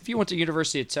bigger. If you went to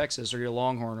University of Texas or your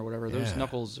Longhorn or whatever, those Yeah.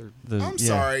 knuckles are. I'm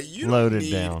sorry, you don't loaded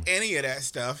need down. any of that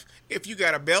stuff if you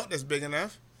got a belt that's big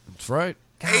enough. That's right.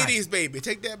 80s, baby.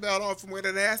 Take that belt off and wear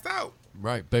that ass out.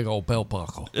 Right. Big old belt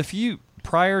buckle. If you,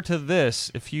 prior to this,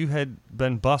 if you had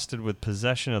been busted with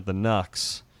possession of the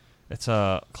knucks, it's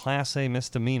a Class A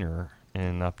misdemeanor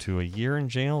and up to a year in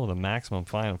jail with a maximum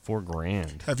fine of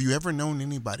 $4,000. Have you ever known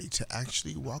anybody to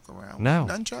actually walk around No.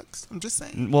 with nunchucks? I'm just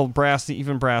saying. Well,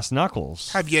 even brass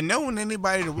knuckles. Have you known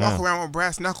anybody to walk around with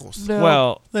brass knuckles? No.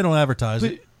 Well, They don't advertise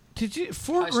it. Did you High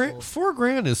 $4,000? school.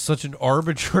 $4,000 is such an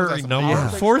arbitrary That's number. yeah.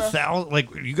 4,000.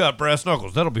 Like you got brass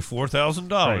knuckles, that'll be $4,000.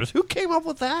 Right. Who came up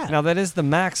with that? now that is the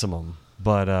maximum,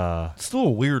 but It's still a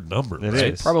weird number. It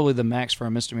right? is. Probably the max for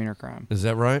a misdemeanor crime. Is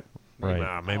that right? Right.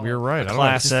 Nah, maybe you're right. I don't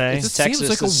Class know. A. It just Texas, seems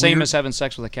like the a same weird- as having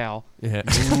sex with a cow. Yeah.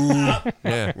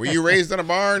 Yeah. Were you raised in a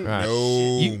barn? Right.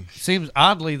 No. You, seems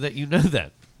oddly that you know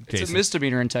that. It's Jason. a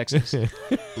misdemeanor in Texas.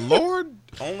 Lord,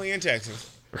 only in Texas.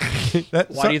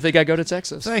 Why do you think I go to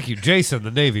Texas? Thank you, Jason,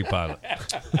 the Navy pilot.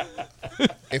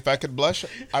 If I could blush,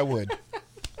 I would.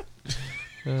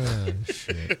 Oh,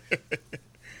 shit.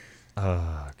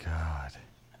 Oh God.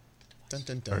 Dun,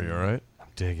 dun, dun. Are you all right? I'm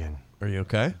digging. Are you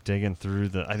okay? Digging through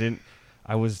the.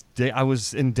 I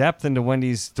was in depth into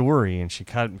Wendy's story, and she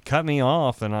cut me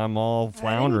off, and I'm all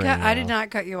floundering. I now. did not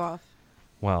cut you off.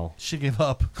 Well, She gave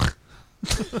up.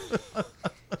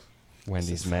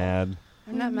 Wendy's mad.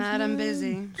 I'm not mad. I'm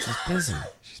busy. She's busy.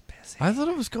 She's busy. I thought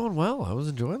it was going well. I was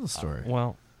enjoying the story.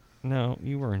 Well, no,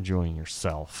 you were enjoying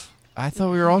yourself. I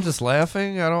thought we were all just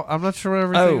laughing. I'm not sure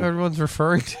what everyone's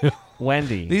referring to.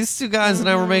 Wendy. These two guys and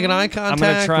I were making eye contact. I'm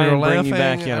going to try we were and bring laughing. you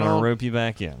back in. I I'm going don't- to rope you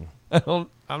back in.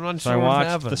 I'm not So sure I what watched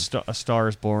happened. A Star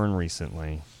is Born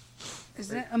recently,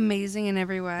 Isn't it amazing in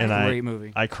every way? and Great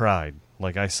movie. I cried.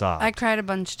 Like I sobbed. I cried a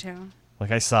bunch too.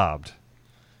 Like I sobbed.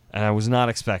 And I was not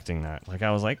expecting that. Like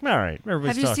I was like, all right, everybody's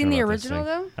Have you talking seen the about this original,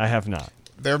 thing. though? I have not.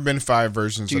 There have been 5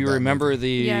 versions Do of you that remember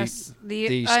movie. the Yes,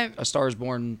 A Star is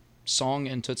Born song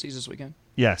in Tootsie's this weekend?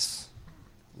 Yes.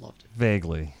 Loved it.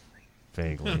 Vaguely.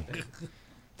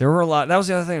 There were a lot. That was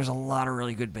the other thing. There's a lot of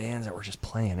really good bands that were just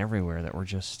playing everywhere that were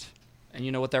just. And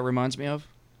you know what that reminds me of?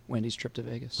 Wendy's trip to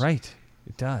Vegas. Right.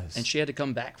 It does. And she had to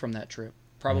come back from that trip,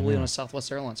 probably on a Southwest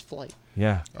Airlines flight.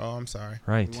 Yeah. Oh, I'm sorry.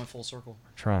 Right. We went full circle.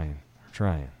 Trying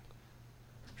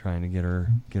to get her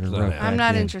not roped happening. I'm back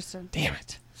not in. interested. Damn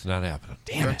it. It's not happening.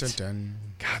 Damn Dun, it. dun, dun.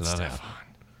 God, It's not Stefan. happening.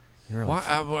 You really,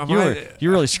 Why, you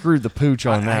really screwed the pooch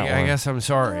on that I one. guess I'm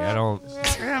sorry. I don't.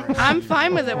 I'm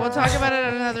fine with it. We'll talk about it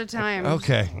at another time.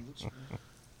 Okay.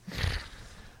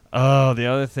 Oh, the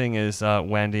other thing is,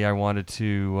 Wendy, I wanted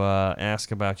to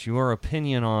ask about your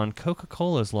opinion on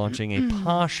Coca-Cola's launching a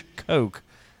Posh Coke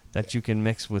that you can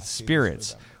mix with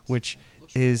spirits, which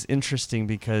is interesting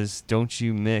because don't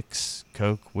you mix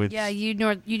Coke with... Yeah, you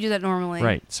do that normally.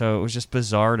 Right, so it was just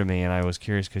bizarre to me, and I was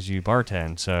curious because you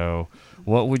bartend, so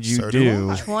what would you So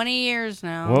do? do 20 years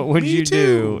now. What would Me you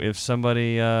do too. if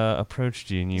somebody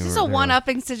approached you and you Is this were... a they were-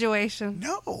 one-upping situation?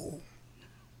 No.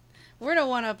 We're in a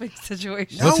one-upping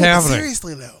situation. No, What's happening?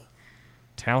 seriously, no.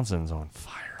 Townsend's on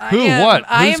fire. Who? What?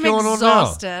 I Who's am going on now?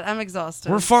 exhausted. I'm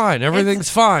exhausted. We're fine. Everything's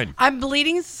fine. I'm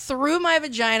bleeding through my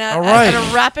vagina All right.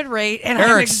 at a rapid rate, and I'm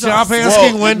Eric, stop exhausted.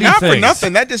 asking Wendy not for things.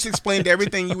 nothing. That just explained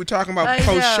everything you were talking about I know.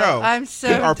 post-show. I'm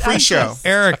so Or pre-show.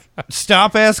 Eric,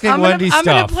 stop asking I'm Wendy in a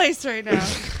stuff. place right now.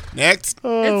 Next.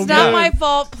 It's not my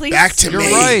fault. Please, Back to You're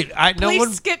me. right. No please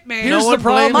one. skip me. No one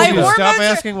blames My you. hormones Stop are-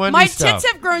 asking Wendy my stuff.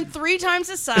 tits have grown 3 times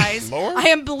the size. Lord. I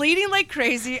am bleeding like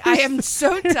crazy. I am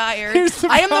so tired. Here's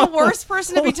the I am the problem. worst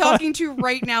person to be Hold on. talking to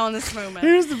right now in this moment.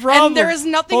 Here's the problem. And there is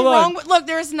nothing Hold on. wrong with look,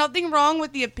 there is nothing wrong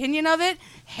with the opinion of it.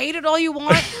 Hate it all you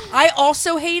want. I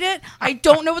also hate it. I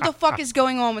don't know what the fuck is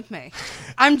going on with me.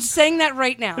 I'm saying that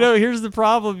right now. No, here's the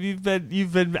problem. You've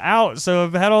been out, so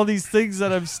I've had all these things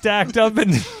that I've stacked up in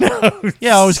notes.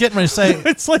 Yeah, I was getting ready to say,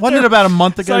 It's like wasn't it they're- about a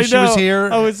month So ago I she was know. here?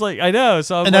 I was like, I know.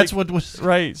 So I'm and like, that's what was.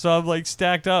 right. So I'm like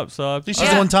stacked up. So I'm, She's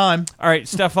Yeah. the one time. all right,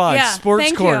 Stefan, Yeah, Sports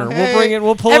thank Corner. you. We'll bring it.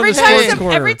 We'll pull Every in the time, Sports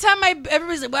Corner.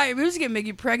 everybody's like, "Wow, who's gonna make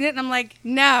you pregnant?" And I'm like,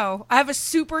 "No, I have a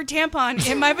super tampon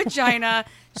in my vagina.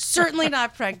 Certainly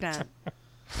not pregnant.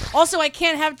 Also, I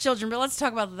can't have children, but let's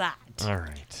talk about that. All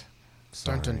right.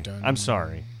 Sorry. Dun, dun, dun. I'm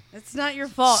sorry. It's not your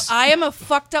fault. I am a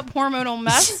fucked up hormonal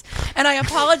mess, and I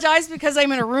apologize because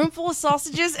I'm in a room full of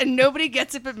sausages and nobody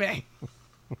gets it but me.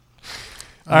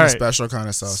 I'm All a right. special kind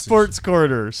of sausage. Sports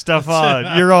Corner.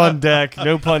 Stefan, you're on deck.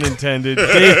 No pun intended.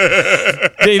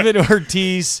 David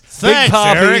Ortiz. Big Thanks,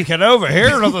 Poppy. Eric. And over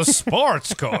here to the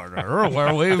Sports Corner,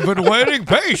 where we've been waiting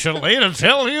patiently to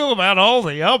tell you about all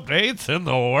the updates in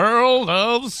the world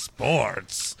of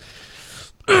sports.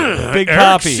 Big Eric,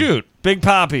 Poppy. shoot. Big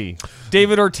Poppy.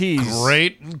 David Ortiz.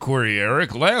 Great inquiry,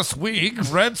 Eric. Last week,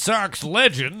 Red Sox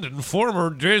legend and former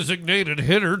designated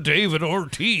hitter David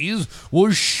Ortiz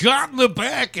was shot in the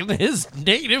back in his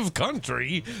native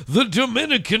country, the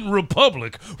Dominican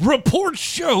Republic. Reports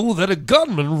show that a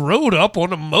gunman rode up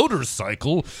on a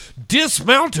motorcycle,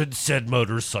 dismounted said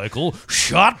motorcycle,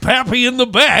 shot Pappy in the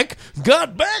back,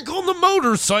 got back on the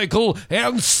motorcycle,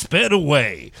 and sped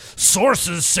away.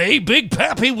 Sources say Big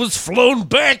Pappy was flown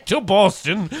back to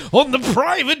Boston on the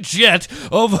private jet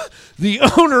of the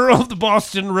owner of the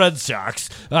Boston Red Sox,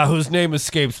 whose name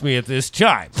escapes me at this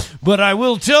time. But I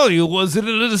will tell you, was it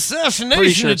an assassination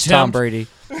Pretty sure it's attempt? Tom Brady.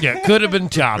 Yeah, could have been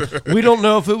Tom. We don't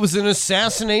know if it was an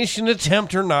assassination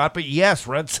attempt or not, but yes,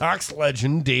 Red Sox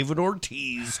legend David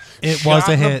Ortiz. It shot was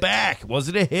a in the hit. back. Was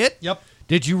it a hit? Yep.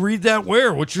 Did you read that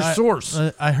where? What's your source?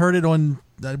 I heard it on.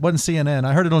 It wasn't CNN.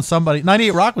 I heard it on somebody.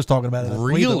 98 Rock was talking about it. I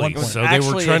believe, at one Really? point. So they were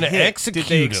Actually trying a to hit. execute Did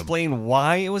they him. explain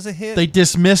why it was a hit? They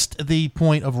dismissed the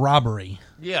point of robbery.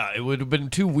 Yeah, it would have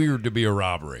been too weird to be a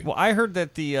robbery. Well, I heard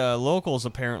that the locals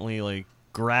apparently like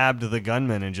grabbed the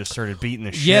gunman and just started beating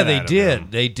the shit Yeah, out they of did. him.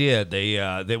 They did.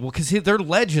 Well, because they're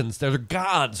legends. They're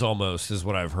gods almost, is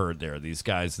what I've heard there. These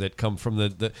guys that come from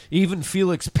the even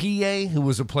Felix Pie, who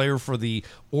was a player for the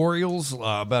Orioles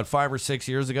about 5 or 6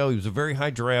 years ago. He was a very high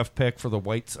draft pick for the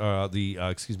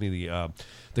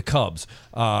the Cubs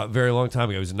very long time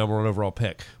ago. He was a number 1 overall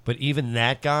pick. But even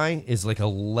that guy is like a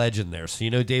legend there.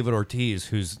 So David Ortiz,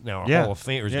 who's now a Hall of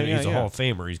Famer. He's a Hall of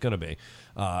Famer. He's going to be.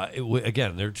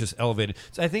 Again, they're just elevated.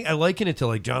 So I think I liken it to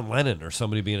like John Lennon or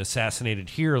somebody being assassinated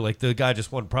here. Like the guy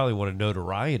just probably wanted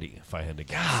notoriety, if I had to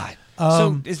guess.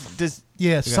 God.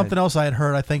 Something else I had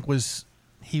heard, I think, was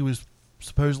he was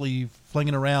supposedly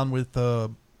flinging around with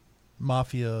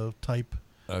mafia type.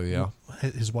 Oh yeah,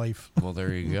 his wife. Well,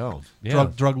 there you go. Yeah.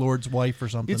 drug lord's wife or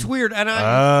something. It's weird, and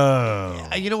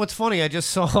you know what's funny? I just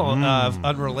saw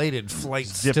unrelated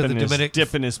flights to the Dominican.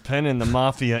 Dipping his pen in the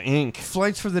mafia ink.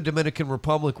 Flights for the Dominican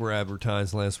Republic were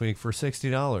advertised last week for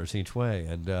 $60 each way,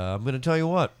 and I'm going to tell you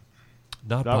what.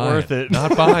 Not worth it.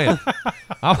 Not buying.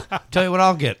 I'll tell you what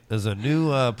I'll get is a new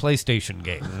PlayStation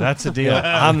game. That's a deal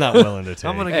I'm not willing to take.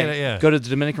 I'm going to get it, yeah. Go to the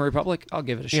Dominican Republic. I'll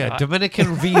give it a shot. Yeah,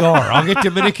 Dominican VR. I'll get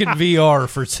Dominican VR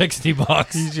for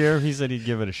 $60. He said he'd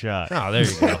give it a shot. Oh, there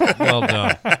you go. Well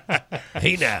done.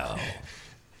 Hey, now.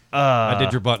 I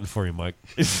did your button for you, Mike.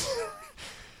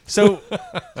 So...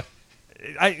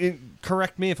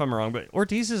 correct me if I'm wrong, but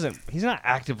Ortiz he's not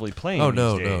actively playing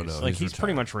these days. No. Like he's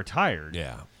pretty much retired.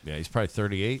 Yeah, he's probably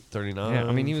 38, 39. Yeah,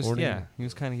 I mean he was 40. he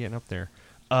was kind of getting up there.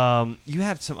 You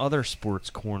had some other sports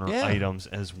corner items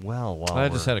as well. I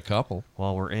just had a couple.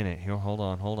 While we're in it, here, hold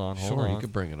on. Sure, you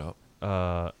could bring it up.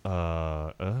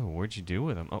 What'd you do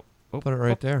with them? Oh, put it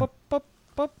right there.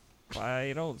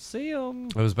 I don't see them.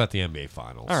 It was about the NBA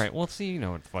Finals. All right, well, see,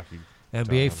 what fucking.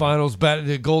 NBA Finals,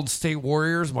 the Golden State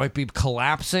Warriors might be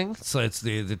collapsing. So it's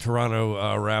the Toronto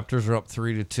Raptors are up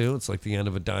 3-2. It's like the end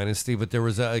of a dynasty. But there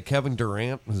was Kevin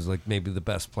Durant, who's like maybe the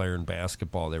best player in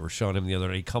basketball. They were showing him the other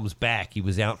day. He comes back. He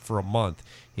was out for a month.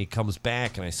 He comes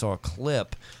back, and I saw a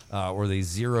clip where they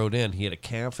zeroed in. He had a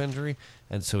calf injury,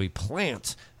 and so he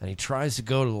plants, and he tries to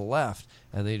go to the left,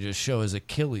 and they just show his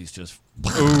Achilles just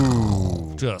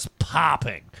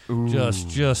popping,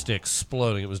 just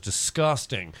exploding. It was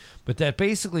disgusting. But that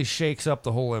basically shakes up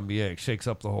the whole NBA, shakes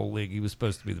up the whole league. He was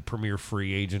supposed to be the premier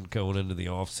free agent going into the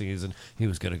offseason. He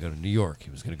was going to go to New York.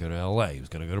 He was going to go to L.A. He was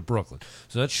going to go to Brooklyn.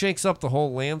 So that shakes up the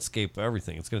whole landscape of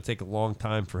everything. It's going to take a long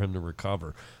time for him to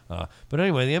recover. But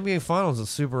anyway, the NBA Finals is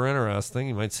super interesting.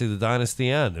 You might see the dynasty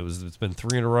end. It's been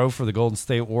 3 in a row for the Golden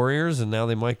State Warriors, and now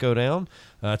they might go down.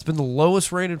 It's been the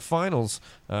lowest rated finals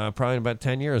probably in about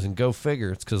 10 years, and go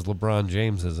figure. It's because LeBron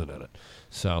James isn't in it.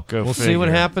 So we'll see what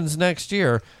happens next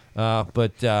year.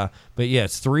 But yeah,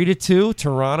 it's 3-2.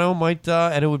 Toronto might,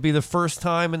 and it would be the first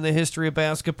time in the history of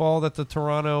basketball that the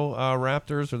Toronto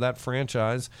Raptors or that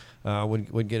franchise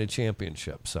would get a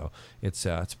championship. So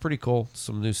it's pretty cool.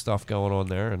 Some new stuff going on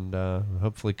there, and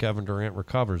hopefully Kevin Durant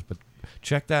recovers. But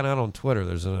check that out on Twitter.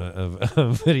 There's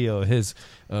a video of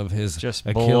his just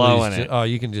Achilles. blowing it. Oh,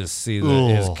 you can just see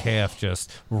his calf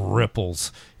just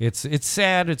ripples. It's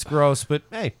sad. It's gross. But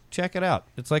hey, check it out.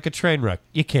 It's like a train wreck.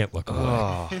 You can't look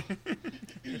away.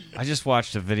 I just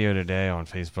watched a video today on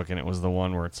Facebook, and it was the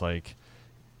one where it's like,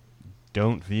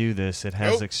 don't view this. It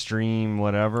has extreme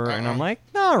whatever. And I'm like,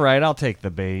 all right, I'll take the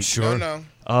bait. Sure. No.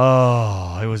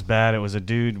 Oh, it was bad. It was a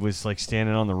dude was like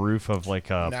standing on the roof of like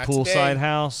a Not poolside today.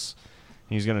 house.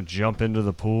 He's going to jump into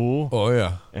the pool. Oh,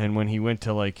 yeah. And when he went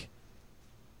to like,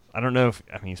 I don't know if,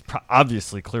 he's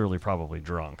obviously clearly probably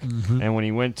drunk. Mm-hmm. And when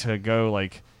he went to go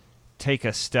like take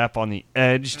a step on the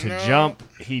edge to jump,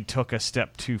 he took a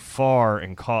step too far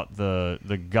and caught the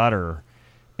gutter,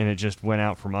 and it just went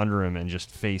out from under him and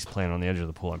just face planted on the edge of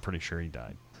the pool. I'm pretty sure he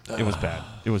died. It was bad.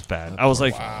 It was bad. I was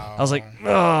like,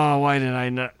 oh, why did I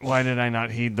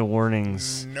not heed the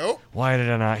warnings? Nope. Why did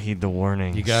I not heed the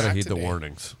warnings? You got to Not heed the today.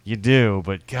 warnings. You do,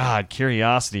 but God,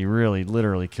 curiosity really,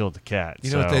 literally killed the cat.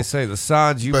 You know what they say? The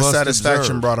signs you But must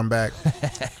satisfaction observe. brought him back.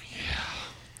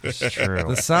 It's true.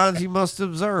 The signs you must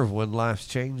observe when life's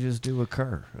changes do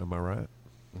occur. Am I right?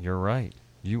 You're right.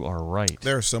 You are right.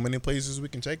 There are so many places we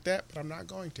can take that, but I'm not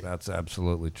going to. That's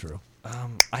absolutely true.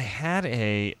 I had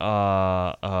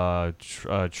a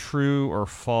true or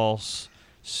false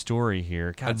story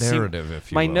here. God, A narrative,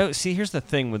 if you my will. notes. See, here's the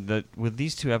thing with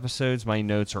these two episodes. My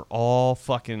notes are all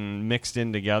fucking mixed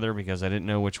in together because I didn't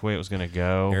know which way it was going to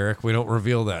go. Eric, we don't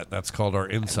reveal that. That's called our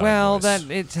inside Well, voice.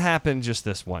 it's happened just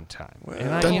this one time.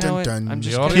 And Dun, you know dun, what? dun. I'm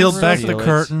just The gonna Peeled back the reveal it.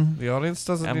 curtain. The audience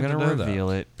doesn't I'm need going to to know reveal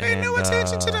that. it. Pay and, no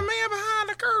attention to the man behind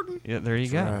the curtain. Yeah, there you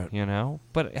go. right. You know,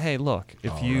 but hey, look,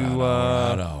 if All you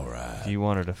right. if you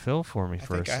wanted to fill for me I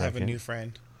for think a I second, have a new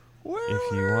friend.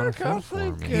 if you want to come for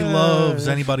me. He loves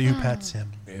anybody who pets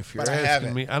him. If you're But I asking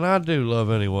haven't. me, and I do love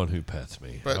anyone who pets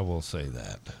me. But- I will say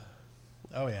that.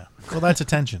 Oh yeah. Well, that's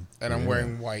attention. And I'm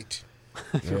wearing white.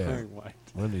 Yeah.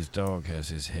 Wendy's dog has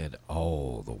his head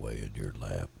all the way in your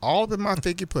lap. All of my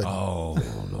figure pudding. All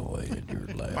the way in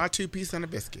your lap. My 2-piece and a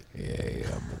biscuit. Yeah,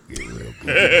 I'm gonna get real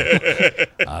good.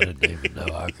 I didn't even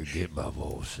know I could get my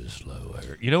voice this low.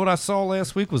 You know what I saw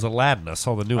last week was Aladdin. I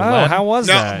saw the new Aladdin. how was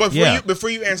Now, that? before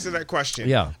you answer that question,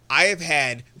 Yeah. I have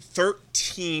had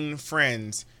 13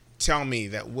 friends tell me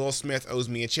that Will Smith owes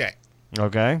me a check.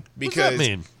 Okay. Because What's that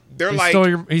mean? they're He like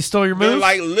stole your they're move?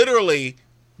 like literally,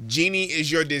 Genie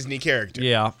is your Disney character.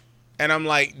 Yeah. And I'm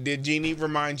like, did Genie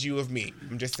remind you of me?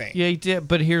 I'm just saying. Yeah, he did.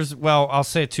 But I'll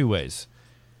say it two ways.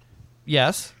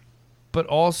 Yes, but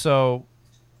also,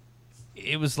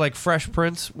 it was like Fresh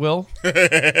Prince, Will.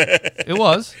 It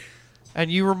was. And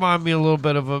you remind me a little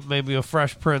bit of maybe a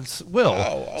Fresh Prince,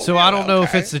 Will. So I don't know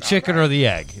if it's the chicken or the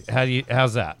egg.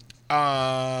 How's that?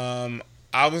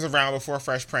 I was around before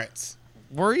Fresh Prince.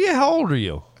 Were you? How old are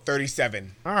you?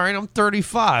 37. All right, I'm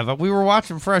 35. We were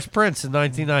watching Fresh Prince in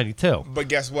 1992. But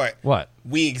guess what? What?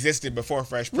 We existed before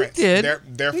Fresh Prince. We did.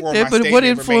 Therefore, we did, my but statement what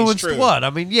remains influenced true. what? I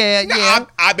mean, yeah.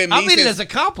 I've been me I mean since, it as a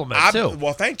compliment too.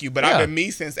 Well, thank you, but Yeah. I've been me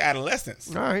since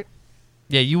adolescence. All right.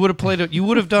 Yeah, you would have played it. You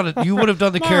would have done it. You would have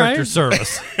done the character right.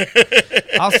 service.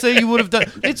 I'll say you would have done.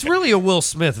 It's really a Will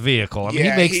Smith vehicle. I mean,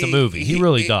 Yeah, he makes the movie. He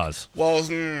really does. Well,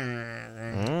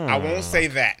 I won't say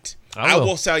that. I I will.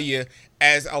 will tell you,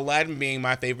 as Aladdin being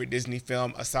my favorite Disney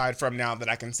film, aside from now that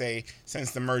I can say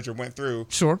since the merger went through,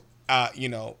 Sure.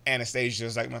 Anastasia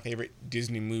is like my favorite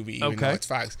Disney movie, even Okay. though it's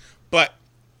Fox. But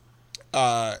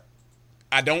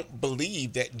I don't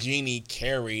believe that Genie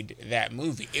carried that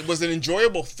movie. It was an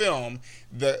enjoyable film.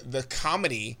 The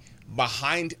comedy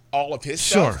behind all of his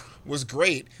Sure. stuff was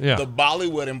great. Yeah. The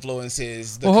Bollywood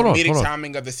influences, the Well, hold on, comedic hold on.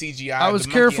 timing of the CGI. I was the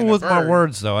monkey careful and the with my bird.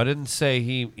 words, though. I didn't say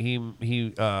he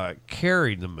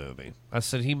carried the movie. I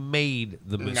said he made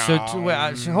the movie. So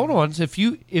hold on. So if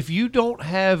you don't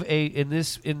have in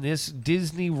this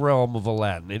Disney realm of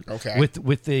Aladdin, Okay.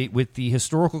 with the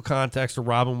historical context of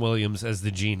Robin Williams as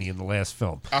the genie in the last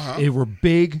film, Uh-huh. it were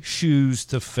big shoes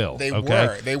to fill. They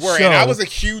okay? were, and I was a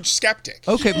huge skeptic.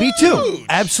 Okay, me too.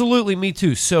 Absolutely, me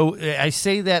too. So I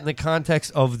say that in the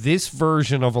context of this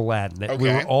version of Aladdin that we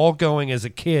were Okay. all going as a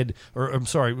kid, or I'm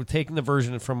sorry, we're taking the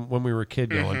version from when we were a kid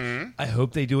going. Mm-hmm. I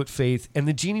hope they do it faith. And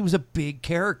the genie was a big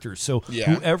character, so Yeah.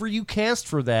 whoever you cast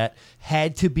for that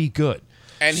had to be good.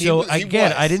 And he so was- he again,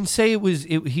 was. I didn't say it was.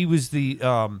 He was the.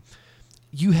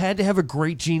 You had to have a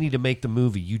great genie to make the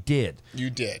movie. You did. You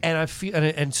did. And I feel,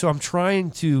 and so I'm trying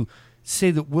to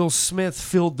say that Will Smith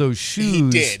filled those shoes. He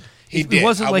did. He it did.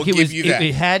 wasn't I like will it was. give you that.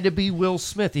 It had to be Will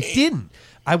Smith. It didn't.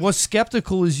 I was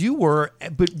skeptical as you were,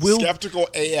 but Will Skeptical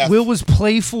AF. Will was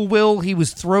playful. Will he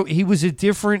was He was a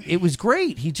different. It was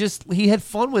great. He had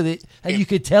fun with it, and you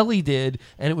could tell he did,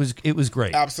 and it was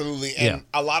great. Absolutely. And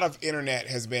Yeah. a lot of internet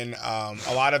has been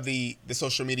a lot of the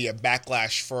social media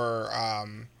backlash for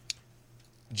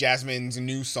Jasmine's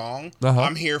new song. Uh-huh.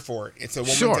 I'm here for it. It's a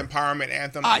woman's Sure. empowerment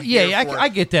anthem. Yeah, I'm here yeah, for I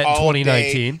it get that in all day,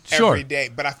 2019. Sure. every day.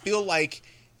 But I feel like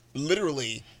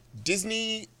literally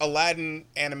Disney Aladdin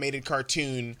animated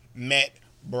cartoon met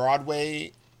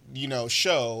Broadway,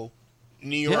 show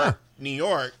New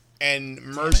York, and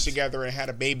merged together and had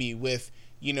a baby with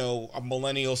a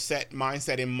millennial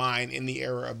mindset in mind in the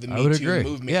era of the I Me would Too agree.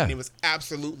 movement. Yeah. And it was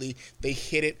absolutely, they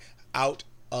hit it out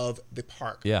of the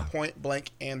park. Yeah. Point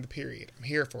blank and the period. I'm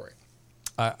here for it.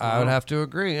 I would have to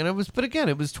agree, and it was. But again,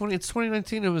 it's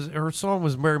 2019. It was her song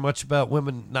was very much about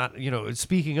women not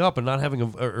speaking up and not having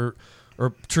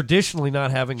or traditionally not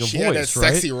having a She voice. had that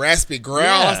right? sexy raspy growl.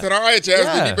 Yeah. I said, "All right,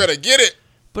 Jasmine, Yeah. you better get it."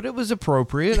 But it was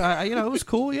appropriate. It was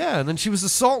cool. Yeah, and then she was the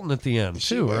Sultan at the end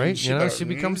too, was. right? She She better-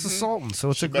 becomes the Sultan. So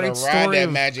it's She a better great ride story. that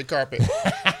Of, magic carpet.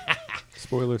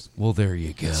 Spoilers. well, there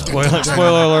you go.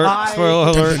 Spoiler alert. Spoiler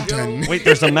alert. Wait,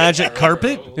 there's a magic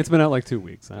carpet? It's been out like 2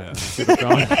 weeks. I keep it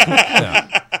going.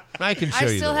 I can show I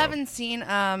you. still the haven't seen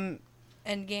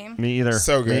Endgame. Me either.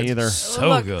 So good. Me either. So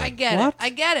Look, good. I get What? it. I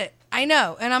get it. I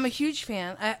know, and I'm a huge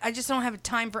fan. I just don't have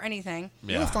time for anything.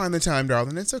 You'll find the time,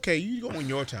 darling. It's okay. You go on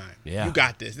your time. Yeah. You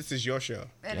got this. This is your show.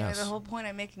 Anyway, Yes. the whole point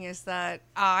I'm making is that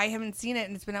I haven't seen it,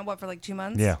 and it's been out for like 2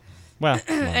 months. Yeah. Well,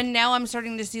 And now I'm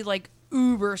starting to see like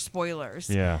uber spoilers.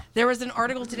 yeah. There was an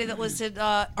article today that listed,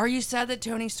 "Are you sad that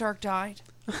Tony Stark died?"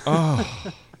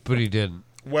 But he didn't.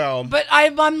 Well, But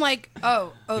I'm like,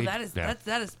 oh, He- that is yeah.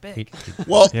 that is big.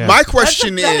 well, Yeah. my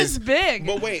question that is is big.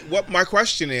 But wait, what my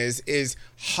question is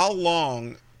how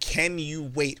long can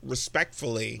you wait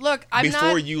respectfully? Look, I'm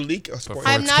before not- you leak a spoiler?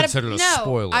 I'm not considered a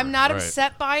spoiler, I'm not right.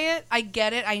 upset by it. I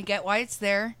get it. I get why it's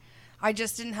there. I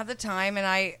just didn't have the time, and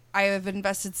I have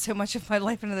invested so much of my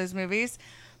life into those movies.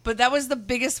 But that was the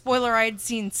biggest spoiler I had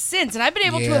seen since, and I've been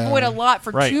able to Yeah. avoid a lot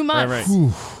for 2 months. Right.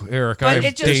 Whew, Eric, I But have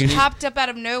it just dated- popped up out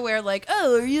of nowhere, like,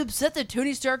 "Oh, are you upset that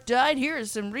Tony Stark died? Here are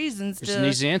some reasons." There's to an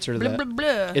easy answer to blah, that. Blah,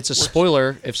 blah. It's a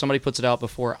spoiler if somebody puts it out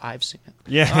before I've seen it.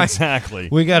 Yeah, exactly.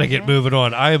 We got to get moving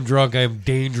on. I am drunk. I am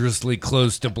dangerously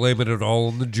close to blaming it all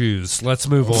on the Jews. Let's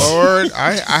move on. Lord,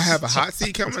 I have a hot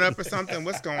seat coming up or something.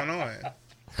 What's going on?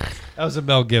 That was a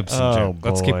Mel Gibson joke.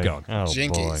 Let's keep going. Oh,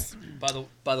 Jinkies.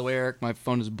 By the way, Eric, my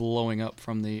phone is blowing up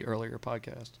from the earlier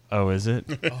podcast. Oh, is it?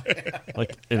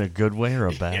 Like in a good way or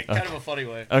a bad? Kind of a funny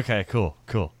way. Okay, cool.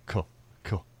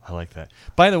 I like that.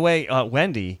 By the way,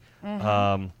 Wendy,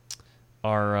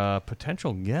 our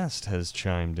potential guest has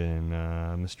chimed in,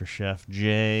 Mr. Chef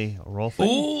Jay Rolfing.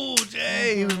 Ooh,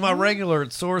 Jay. He was my regular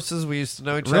at Sources. We used to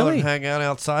know each other Really? and hang out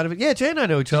outside of it. Yeah, Jay and I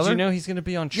know each Did other. you know he's going to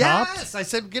be on Chopped? Yes. I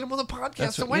said get him on the podcast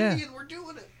That's to what- Wendy, yeah. and we're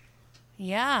doing it.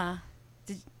 Yeah.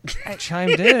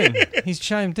 Chimed in. He's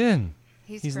chimed in.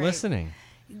 He's great. listening.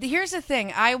 Here's the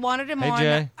thing. I wanted him Hey, on.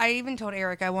 Jay. I even told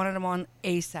Eric I wanted him on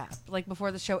ASAP, like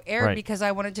before the show aired, Right. because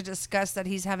I wanted to discuss that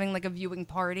he's having like a viewing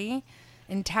party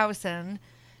in Towson.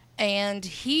 And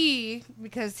he,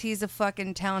 because he's a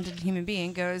fucking talented human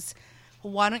being, goes,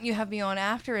 "Why don't you have me on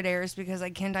after it airs? Because I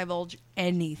can't divulge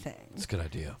anything." It's a good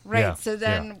idea. Right. Yeah, So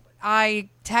then I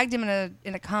tagged him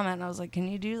in a comment, and I was like,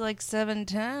 "Can you do like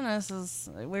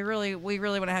 7:10? We really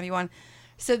want to have you on."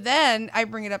 So then I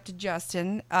bring it up to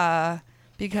Justin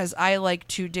because I like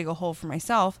to dig a hole for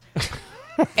myself.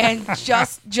 And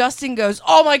Justin goes,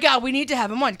 "Oh my God, we need to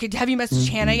have him on. Have you messaged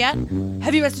Hannah yet?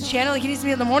 Have you messaged Hannah? Like, he needs to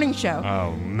be on the morning show."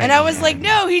 Oh, man. And I was like,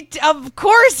 "No, of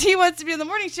course he wants to be on the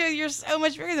morning show. You're so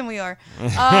much bigger than we are."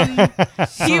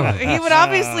 He would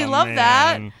obviously love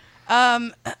that.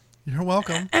 You're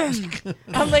welcome.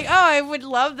 I'm like, "Oh, I would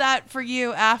love that for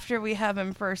you after we have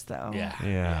him first, though."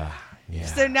 Yeah.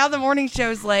 So now the morning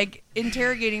show's like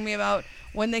interrogating me about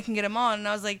when they can get him on, and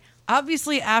I was like,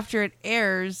 "Obviously after it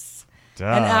airs." Duh.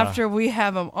 And after we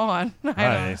have him on. I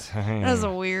Right. don't, that was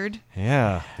a weird.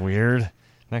 Yeah, weird.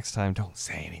 Next time, don't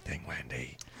say anything,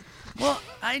 Wendy. Well,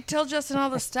 I tell Justin all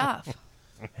the stuff.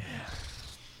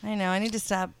 I know. I need to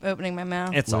stop opening my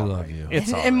mouth. It's We all love right. you.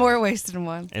 It's all in right. more ways than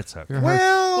one. It's okay.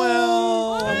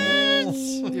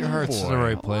 Your heart's in the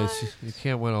right place. You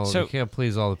can't win all. So- you can't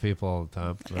please all the people all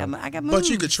the time. I got But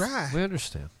you moves. could try. We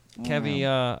understand. Kevy,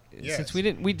 Yes. since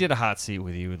we did a hot seat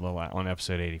with you on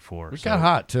episode 84. We got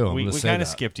hot, too. I'm We gonna say kind of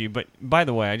that. skipped you, but by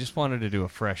the way, I just wanted to do a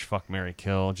fresh fuck, marry,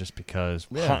 kill, just because.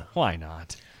 Yeah. Why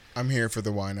not? I'm here for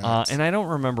the why not. And I don't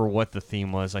remember what the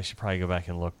theme was. I should probably go back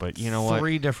and look, but you know what?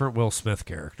 3 different Will Smith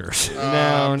characters.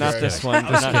 No, not okay. this one.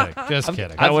 Just Not- kidding. Just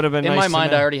kidding. That would have been In nice my to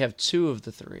mind, know. I already have 2 of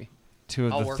the 3. 2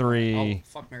 of I'll the work 3. I'll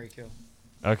fuck, marry, kill.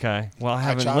 Okay. Well, I I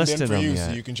haven't chimed listed in for them you, yet.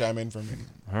 so you can chime in for me.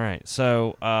 All right.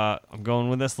 So I'm going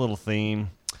with this little theme.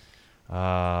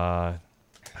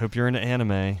 Hope you're into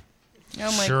anime.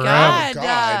 Oh my Sure God.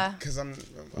 God, because I'm.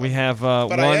 We have But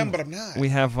one. I am, but I'm not. We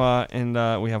have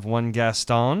we have one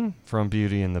Gaston from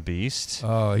Beauty and the Beast.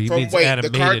 Oh, he From- means wait, the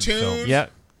animated cartoon? film.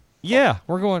 Yeah,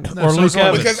 we're going. Or so Luke it's all-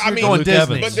 Evans. Because I We're mean, going Luke Evans.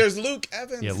 Disney. but there's Luke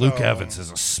Evans. Yeah, Luke though. Evans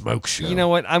is a smoke show. You know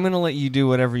what? I'm going to let you do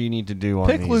whatever you need to do on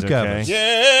Pick these. Luke okay? Evans.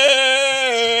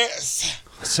 Yes.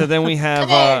 So then we have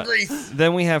Come on, Grease.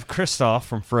 then we have Kristoff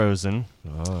from Frozen,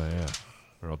 Oh yeah,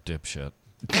 real dipshit.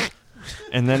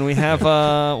 and then we have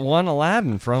one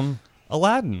Aladdin from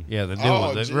Aladdin. Yeah, the new Oh,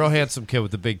 one, the Jesus. real handsome kid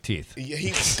with the big teeth.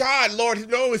 Yeah, God, Lord, he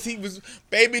knows he was,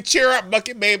 baby, cheer up,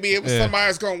 bucket, baby. It was Yeah. somebody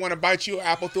that's going to want to bite you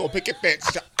apple through a picket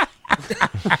fence.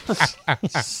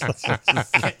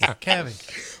 Kevin,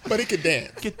 But he could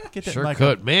dance. get that Sure mic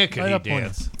could. up. Man, could Right he up on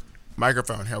dance?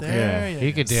 Microphone, help There him. you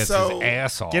He go. could dance So- his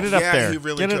ass off. Get it up Yeah, there. he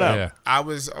really Get it could. up. Yeah. I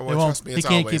was, well, He won't- trust me, he it's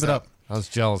can't always keep it up. I was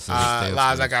jealous of his dance.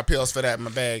 Lies, I moves. got pills for that in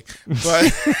my bag.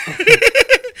 But,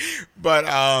 but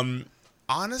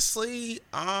honestly,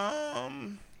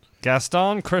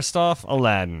 Gaston, Kristoff,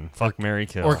 Aladdin. Fuck, marry,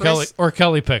 kill. Or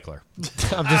Kelly Pickler.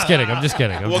 I'm just kidding. I'm just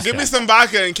kidding. well, give me some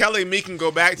vodka and Kelly and me can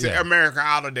go back to Yeah. American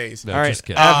Idol days. No, All right, just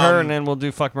kidding. add her, and then we'll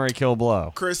do fuck, marry, kill,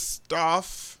 blow.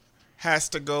 Kristoff has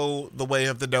to go the way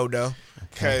of the dodo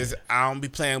because I don't be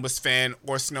playing with Sven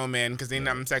or Snowman because they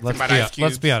nothing sexy about ice cubes.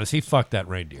 Let's be honest. He fucked that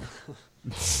reindeer.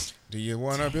 Do you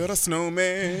want to build a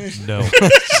snowman? No.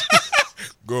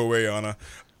 Go away, Anna.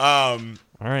 All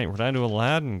right, we're down to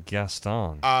Aladdin,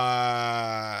 Gaston.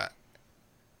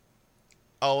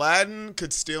 Aladdin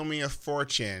could steal me a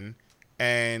fortune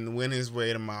and win his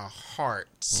way to my heart.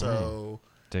 So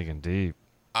Digging deep.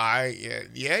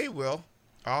 Yeah, he will.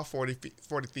 All 40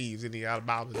 thieves in the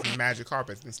Alabama and magic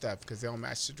carpets and stuff because they don't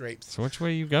match the drapes. So which way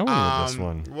are you going with this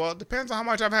one? Well, it depends on how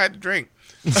much I've had to drink.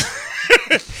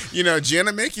 Gin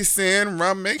will make you sin,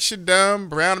 rum makes you dumb,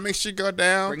 brown makes you go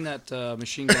down. Bring that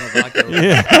machine gun of vodka over.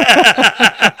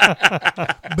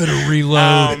 Better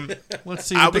reload. Let's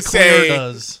see what the Claire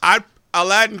does.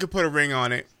 Aladdin could put a ring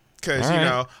on it because All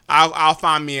right. I'll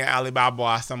find me an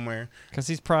Alibaba somewhere. Because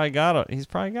he's probably got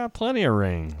plenty of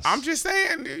rings. I'm just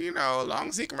saying, as long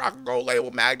as he can rock a gold label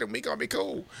Magnum, we gonna be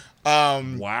cool.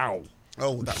 Wow.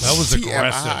 Oh, that was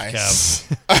TMI.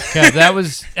 aggressive, Kev. Kev,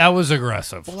 that was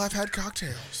aggressive. Well, I've had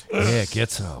cocktails. Yeah,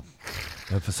 get some.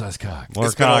 Emphasize cock. More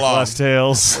It's been a cock, long- less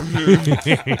tails.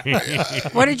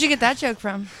 Where did you get that joke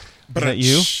from? Is that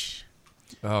you?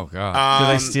 Oh God!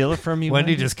 Did I steal it from you?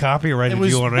 Wendy just copyrighted It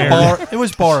was you on air. it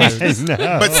was borrowed.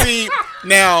 But see,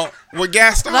 now with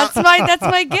Gaston, That's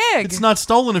my gig. It's not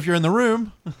stolen if you're in the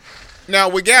room. Now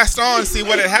with Gaston, see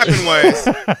what had happened was,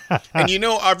 and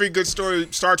every good story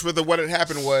starts with what had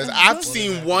happened was. I've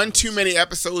seen one too many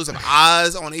episodes of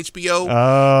Oz on HBO,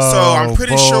 so I'm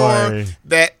pretty sure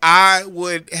that I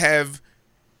would have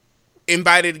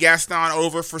invited Gaston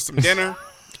over for some dinner.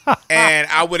 And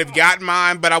I would have gotten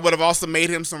mine, but I would have also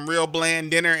made him some real bland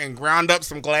dinner and ground up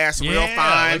some glass real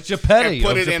fine. Like Geppetto, and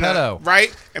put it Geppetto.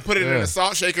 in a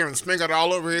salt shaker and sprinkle it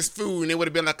all over his food, and it would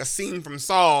have been like a scene from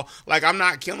Saul. Like, I'm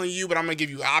not killing you, but I'm gonna give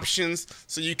you options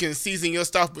so you can season your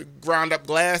stuff with ground up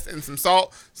glass and some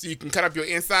salt, so you can cut up your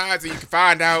insides and you can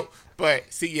find out.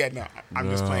 But see, no, I'm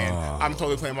just playing. I'm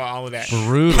totally playing about all of that.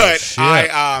 Brutal but shit.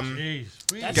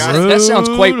 That sounds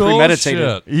quite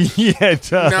premeditated. Yeah, it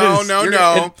does.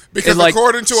 No. Because in like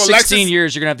according to 16 Alexis,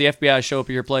 years, you're gonna have the FBI show up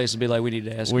at your place and be like, "We need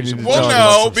to ask you some well, questions."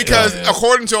 no, because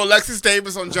according to Alexis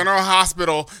Davis on General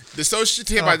Hospital,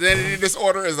 dissociative identity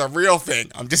disorder is a real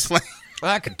thing. I'm just playing.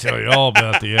 I can tell you all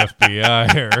about the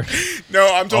FBI here.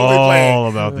 No, I'm totally playing. All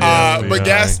about the FBI. But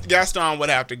Gaston would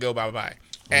have to go bye-bye.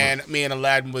 And me and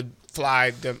Aladdin would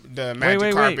fly the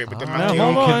magic carpet with the No, monkey.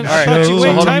 hold on. All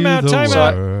right. Wait, time out.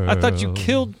 world. I thought you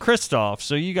killed Kristoff,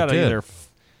 so you got to did. either...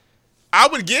 I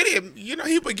would get him.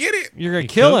 He would get it. You're going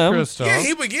to kill him. Kristoff. Yeah,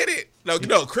 he would get it. No,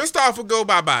 Kristoff would go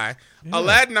bye-bye.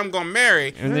 Aladdin, I'm going to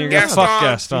marry. And then you're going to fuck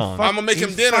Gaston. I'm going to make him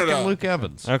He's dinner, fucking though. Luke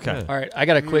Evans. Okay. All right, I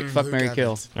got a quick fuck, Luke marry,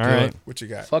 kill. Evans. All right. What you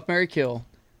got? Fuck, marry, kill.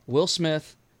 Will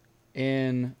Smith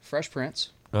in Fresh Prince.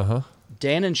 Uh-huh.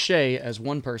 Dan and Shay as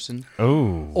one person.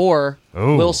 Oh. Or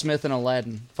Oh. Will Smith and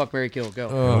Aladdin. Fuck, marry, kill.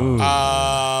 Go.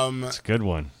 That's a good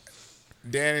one.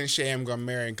 Dan and Shay, I'm gonna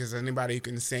marry because anybody who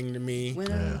can sing to me.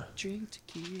 When I drink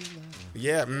tequila.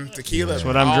 Yeah, tequila. That's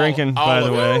what I'm drinking, all by the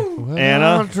of way. it.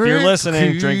 Anna, if you're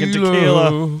listening, drinking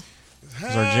tequila. It's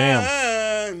our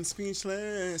jam. I'm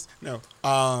speechless. No,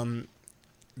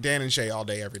 Dan and Shay all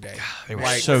day, every day. They were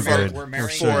so good. We're They were marrying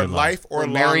so For good. life or We're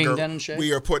marrying longer, Dan and Shay?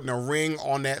 we are putting a ring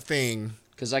on that thing.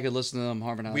 Because I could listen to them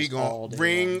harmonize We all gonna day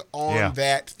ring long. on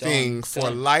that thing for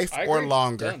Done. life I or agree.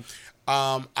 longer. Done.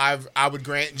 I would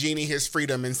grant Genie his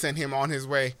freedom and send him on his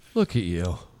way. Look at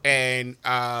you. And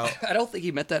I don't think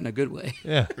he meant that in a good way.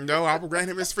 Yeah. no, I will grant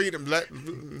him his freedom.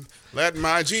 Let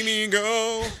my genie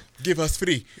go. Give us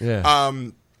free. Yeah.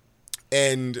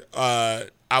 And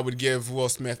I would give Will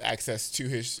Smith access to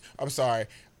his.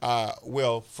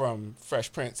 Will from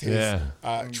Fresh Prince, his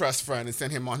trust fund, and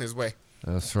send him on his way.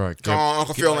 That's right. Go on,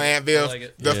 Uncle Phil and Aunt Viv. like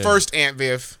it. The first Aunt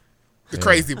Viv, the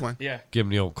crazy one. Yeah. Give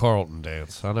him the old Carlton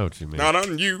dance. I know what you mean. Not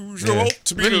unusual Yeah.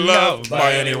 to be loved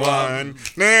by anyone.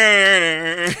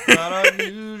 Not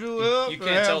unusual. You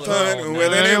can't tell the Fun wrong.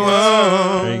 with There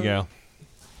anyone. you go.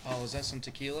 Oh, is that some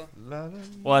tequila?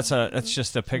 Well, that's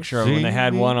just a picture of when they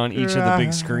had one on each of the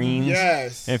big screens.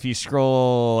 Yes. If you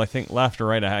scroll, I think left or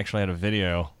right, I actually had a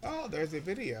video. Oh, there's a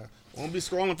video. Won't be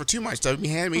scrolling for too much. Don't be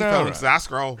handing me No, phones. I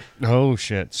scroll. Oh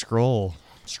shit! Scroll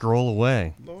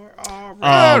away. Lord, all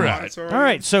right. All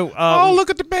right. So Oh, look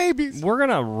at the babies. we're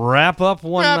gonna wrap up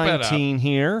 119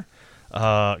 here.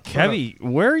 Kevy,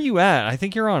 where are you at? I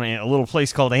think you're on a little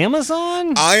place called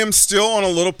Amazon. I am still on a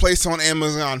little place on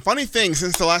Amazon. Funny thing,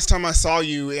 since the last time I saw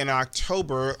you in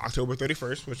October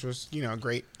 31st, which was,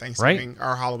 great Thanksgiving,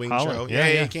 our Halloween show. Yeah,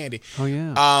 yeah. Candy. Oh,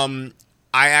 yeah.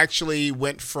 I actually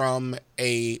went from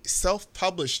a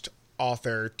self-published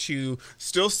author to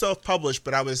still self-published,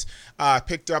 but I was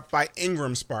picked up by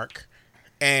Ingram Spark.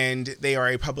 And they are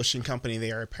a publishing company.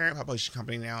 They are a parent publishing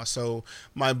company now. So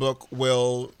my book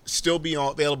will still be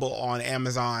available on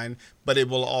Amazon, but it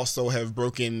will also have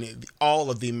broken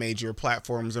all of the major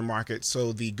platforms and markets.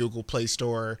 So the Google Play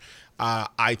Store,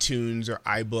 iTunes or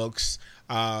iBooks,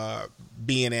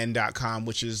 BNN.com,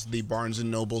 which is the Barnes &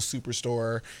 Noble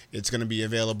Superstore. It's going to be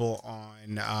available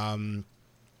on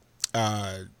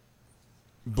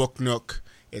Book Nook.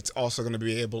 It's also going to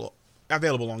be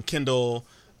available on Kindle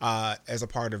as a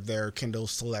part of their Kindle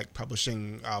Select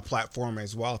publishing platform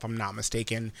as well, if I'm not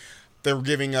mistaken. They're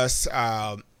giving us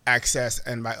access,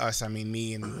 and by us I mean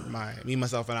me,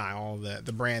 myself, and I, all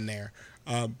the brand there.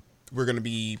 We're going to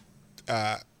be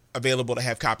available to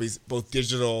have copies, both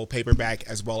digital, paperback,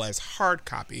 as well as hard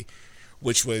copy,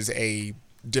 which was a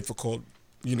difficult,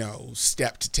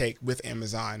 step to take with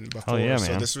Amazon before. Oh, yeah,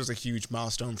 so man. this was a huge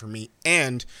milestone for me.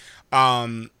 And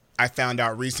I found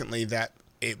out recently that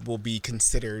it will be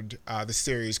considered, the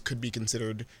series could be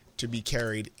considered to be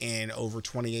carried in over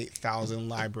 28,000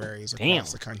 libraries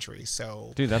across the country.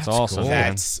 So, dude, that's awesome.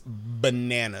 That's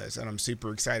bananas, and I'm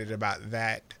super excited about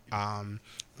that.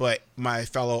 But my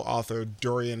fellow author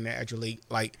Dorian Adderley,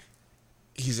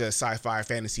 he's a sci-fi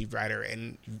fantasy writer,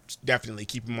 and definitely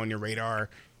keep him on your radar.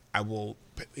 I will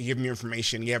give him your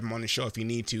information. You have him on the show if you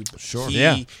need to. Sure.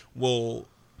 He will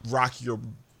rock your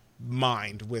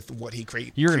mind with what he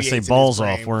creates. You're going to say balls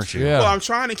off, weren't you? Yeah. Well, I'm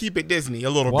trying to keep it Disney a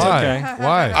little Why? bit. Okay.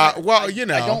 Why? Well, I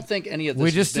don't think any of this. We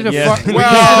has just been did a done. fuck. We Well,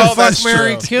 just did a that's fuck,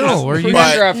 marry, true. kill. Where you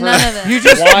Pretty sure I've None heard. of you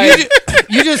that. just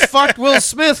you just fucked Will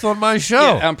Smith on my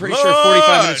show. Yeah, I'm pretty sure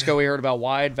 45 minutes ago we heard about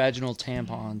wide vaginal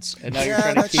tampons, and now you're Yeah,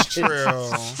 trying to that's keep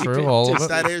true. True, all of it.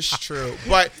 That is true.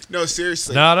 But no,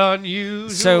 seriously. Not unusual.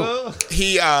 So-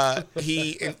 He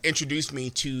introduced me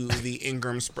to the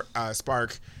Ingram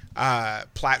Spark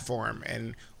platform,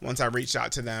 and once I reached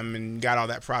out to them and got all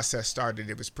that process started,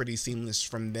 it was pretty seamless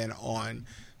from then on.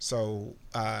 So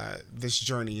this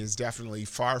journey is definitely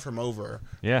far from over.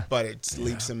 Yeah. But it's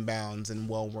leaps and bounds and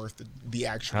well worth the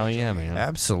actual Hell yeah, journey. man.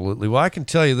 Absolutely. Well, I can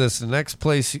tell you this: the next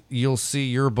place you'll see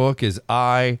your book is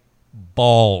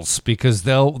Eyeballs, because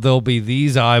they'll be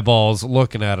these eyeballs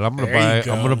looking at it. I'm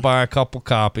gonna buy a couple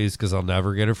copies because I'll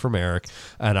never get it from Eric,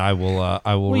 and I will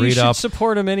Well, you read should up.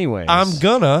 support him anyways. I'm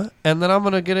gonna, and then I'm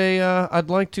gonna get I'd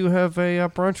like to have a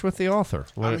brunch with the author.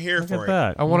 I'm here Look for at it.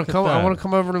 that. I want Look to at come. I that. want to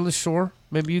come over to the shore.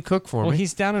 Maybe you cook for Well, me.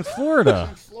 he's down in Florida.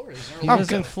 He Oh, lives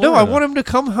in no, Florida. I want him to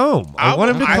come home. I want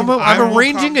him to come home. I I'm will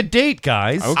arranging come. a date,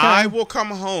 guys. Okay. I will come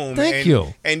home. Thank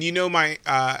you. And my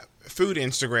food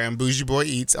Instagram, Bougie Boy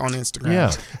Eats on Instagram.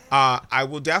 Yeah. I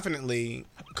will definitely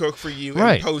cook for you and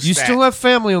Right. post You that. still have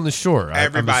family on the shore. I'm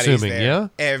Everybody's assuming, there. yeah.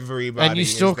 Everybody. And you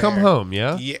still is come there. home,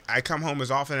 yeah? Yeah, I come home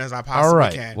as often as I possibly All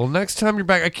right. can. Well, next time you're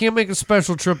back, I can't make a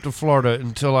special trip to Florida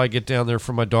until I get down there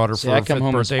for my daughter See, for I her come 5th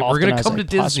home as birthday. We're often gonna as come I to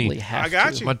Disney. possibly have I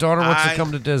got to. you. My daughter wants to I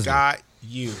come to Disney. Got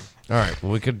you. All right.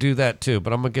 Well, we could do that too,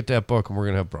 but I'm gonna get that book and we're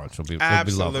gonna have brunch. It'll be lovely.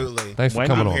 Absolutely. Thanks for Wendy-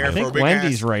 coming I'm on. here I man. think for a big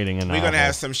Wendy's ass- writing a We're novel. gonna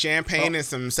have some champagne and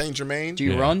some Saint Germain. Do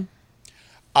you Yeah. run?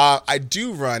 I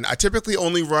do run. I typically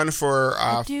only run for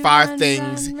five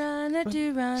things.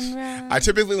 I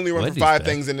typically only run Wendy's for 5 back.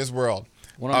 things in this world.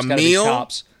 One of them's A gotta meal. be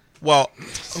cops. Well,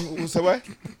 say what?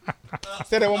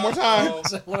 Say that one more time.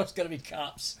 One of them's got to be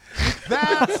cops.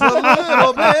 That's a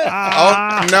little bit.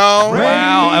 Oh no!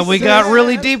 Wow, and we got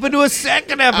really deep into a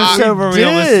second episode where we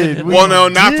almost did. Well, no,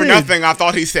 not for nothing. I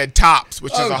thought he said tops,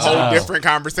 which is a whole different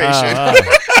conversation.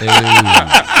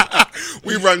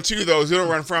 We run to those. We don't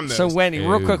run from those. So, Wendy,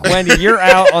 real quick, Wendy, you're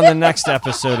out on the next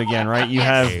episode again, right? You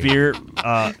have beer,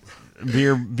 blah,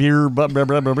 blah, blah,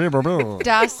 blah, blah, blah, blah.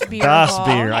 Das Beer. Das Hall.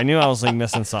 Beer. I knew I was like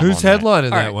missing something. Who's on that. headlining All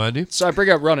that, right. Wendy? So I bring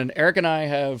up running. Eric and I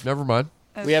have Never mind.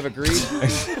 we have agreed.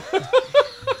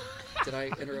 Did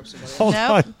I interrupt somebody? Hold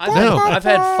Nope. on. I've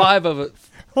had 5 of it.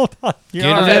 Hold on. You're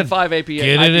Get all it I've right. had 5 APA Get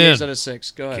it IPAs in. out of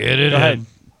 6. Go ahead. Get it Go in. ahead.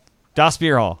 Das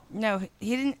Beer Hall. No,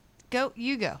 he didn't. Go.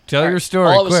 You go. Tell All your right. story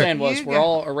All I was quick. saying was You we're go.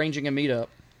 all arranging a meetup.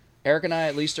 Eric and I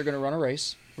at least are going to run a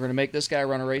race. We're going to make this guy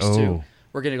run a race Oh. too.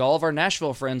 We're getting all of our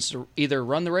Nashville friends to either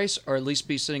run the race or at least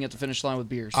be sitting at the finish line with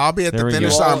beers. I'll be at There the we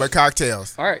finish go. line with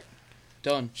cocktails, All right.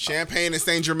 Done. champagne and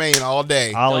Saint Germain all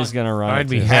day. Ollie's going to run. I'd it,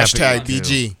 be too. happy. Hashtag to.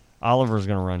 BG. Oliver's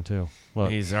going to run too. Look.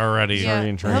 He's already. Yeah. already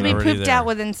in He'll training. be Already pooped there. out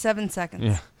within 7 seconds.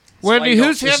 Yeah. Wendy,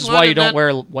 who's This is why you headlining don't that?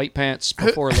 wear white pants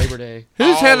before Labor Day. Who's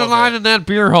All of headlining that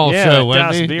beer hall Yeah, show,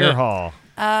 Das Wendy? Beer Hall.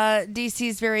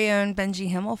 DC's very own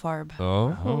Benji Himmelfarb. Oh,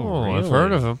 I've really?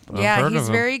 heard of him. Yeah, he's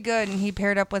very good, and he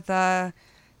paired up with the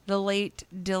late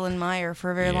Dylan Meyer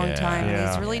for a very long time. And Yeah.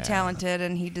 he's really talented,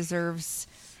 and he deserves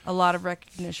a lot of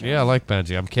recognition. Yeah, I like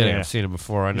Benji. I'm kidding. Yeah. I've seen him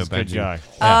before. I know He's a Benji. good guy.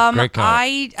 Yeah, great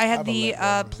comic. I had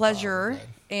the pleasure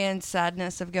and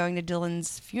sadness of going to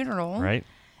Dylan's funeral. Right?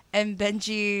 And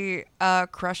Benji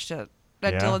crushed it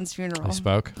at Yeah? Dylan's funeral. He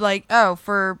spoke?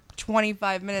 For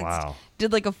 25 minutes. Wow.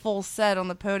 Did like a full set on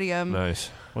the podium. Nice.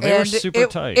 Well, they were And super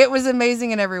tight. It was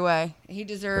amazing in every way. He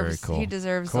deserves. Very cool. He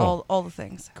deserves Cool. all the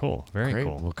things. Cool. Very Great.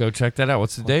 cool. We'll go check that out.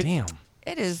 What's the date? Damn.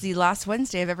 It is the last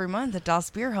Wednesday of every month at Das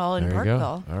Beer Hall in There you go.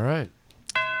 Parkville. All right.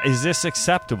 Is this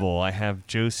acceptable? I have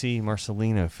Josie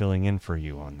Marcelino filling in for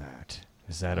you on that.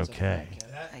 Is that okay?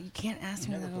 You can't ask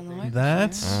me that on the microphone.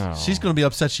 That's she's going to be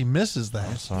upset she misses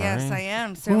that. Sorry. Yes, I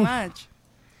am so much.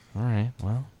 All right.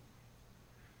 Well,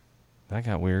 that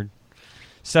got weird.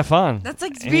 Stefan. That's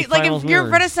like any if final you're in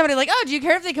front of words? somebody like, oh, do you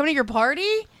care if they come to your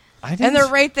party? I And they're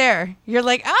right there. You're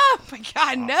like, oh my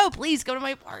God, no! Please go to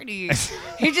my party.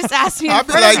 He just asked me. I'll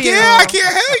be like, yeah, I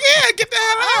can't. Hell yeah, get the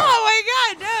hell out. Oh my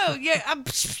God, no! Yeah,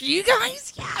 you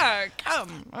guys, yeah,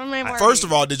 come. On my party. First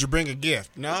of all, did you bring a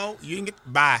gift? No, you didn't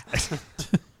get. Bye.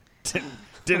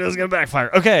 Didn't it was going to backfire.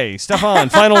 Okay, Stefan,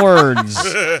 final words.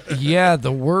 Yeah,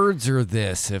 the words are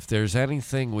this. If there's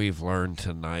anything we've learned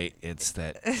tonight, it's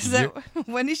that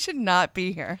Wendy should not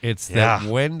be here. It's that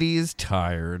Wendy is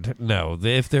tired. No,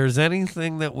 if there's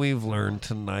anything that we've learned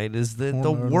tonight is that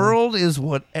the world is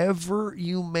whatever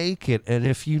you make it. And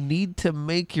if you need to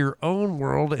make your own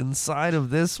world inside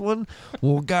of this one,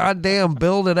 well, goddamn,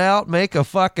 build it out, make a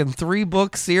fucking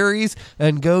 3-book series,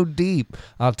 and go deep.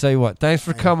 I'll tell you what. Thanks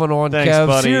for coming on, Thanks, Kev.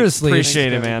 buddy. Seriously.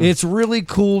 Appreciate it, man. It's really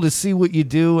cool to see what you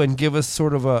do and give us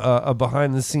sort of a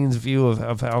behind-the-scenes view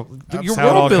of how your how it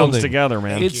all world building comes together,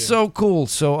 man. It's so cool.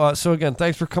 So again,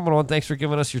 thanks for coming on. Thanks for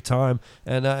giving us your time,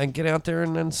 and get out there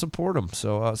and support them.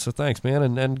 So thanks,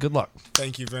 man, and good luck.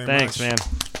 Thank you very much. Thanks, man.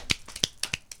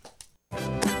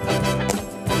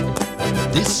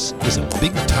 This is a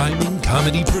Big Timing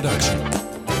Comedy production.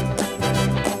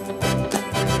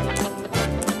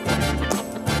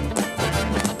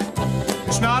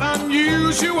 It's not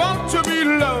unusual to be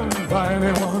loved by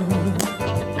anyone.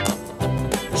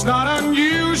 It's not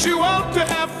unusual to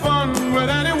have fun with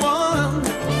anyone.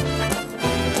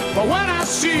 But when I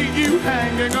see you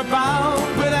hanging about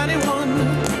with anyone,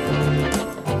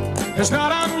 it's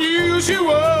not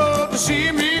unusual to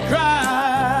see me cry.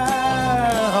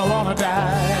 I wanna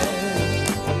die.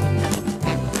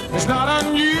 It's not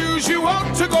unusual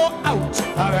to go out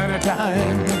at any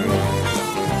time.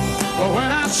 But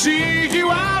when I see you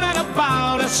out and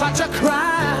about, it's such a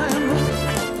crime.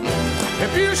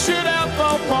 If you should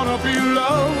ever wanna be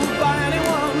loved by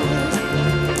anyone,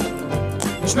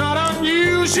 it's not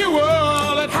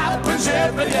unusual, it happens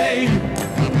every day.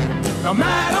 No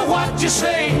matter what you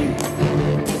say,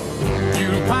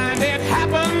 you'll find it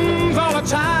happens all the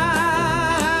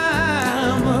time.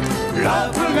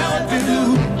 Love will never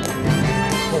do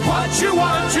what you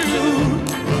want to do.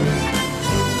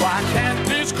 Why can't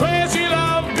this crazy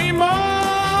love be more?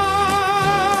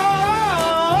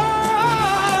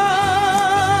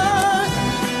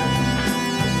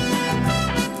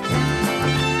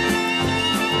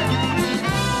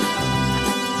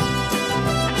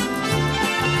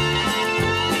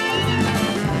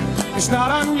 It's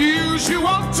not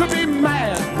unusual to be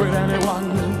mad with anyone.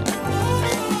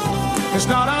 It's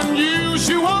not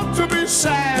unusual to be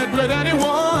sad with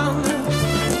anyone.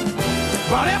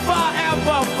 But if I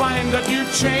ever find that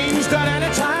you've changed at any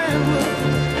time,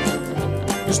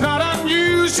 it's not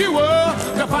unusual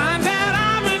to find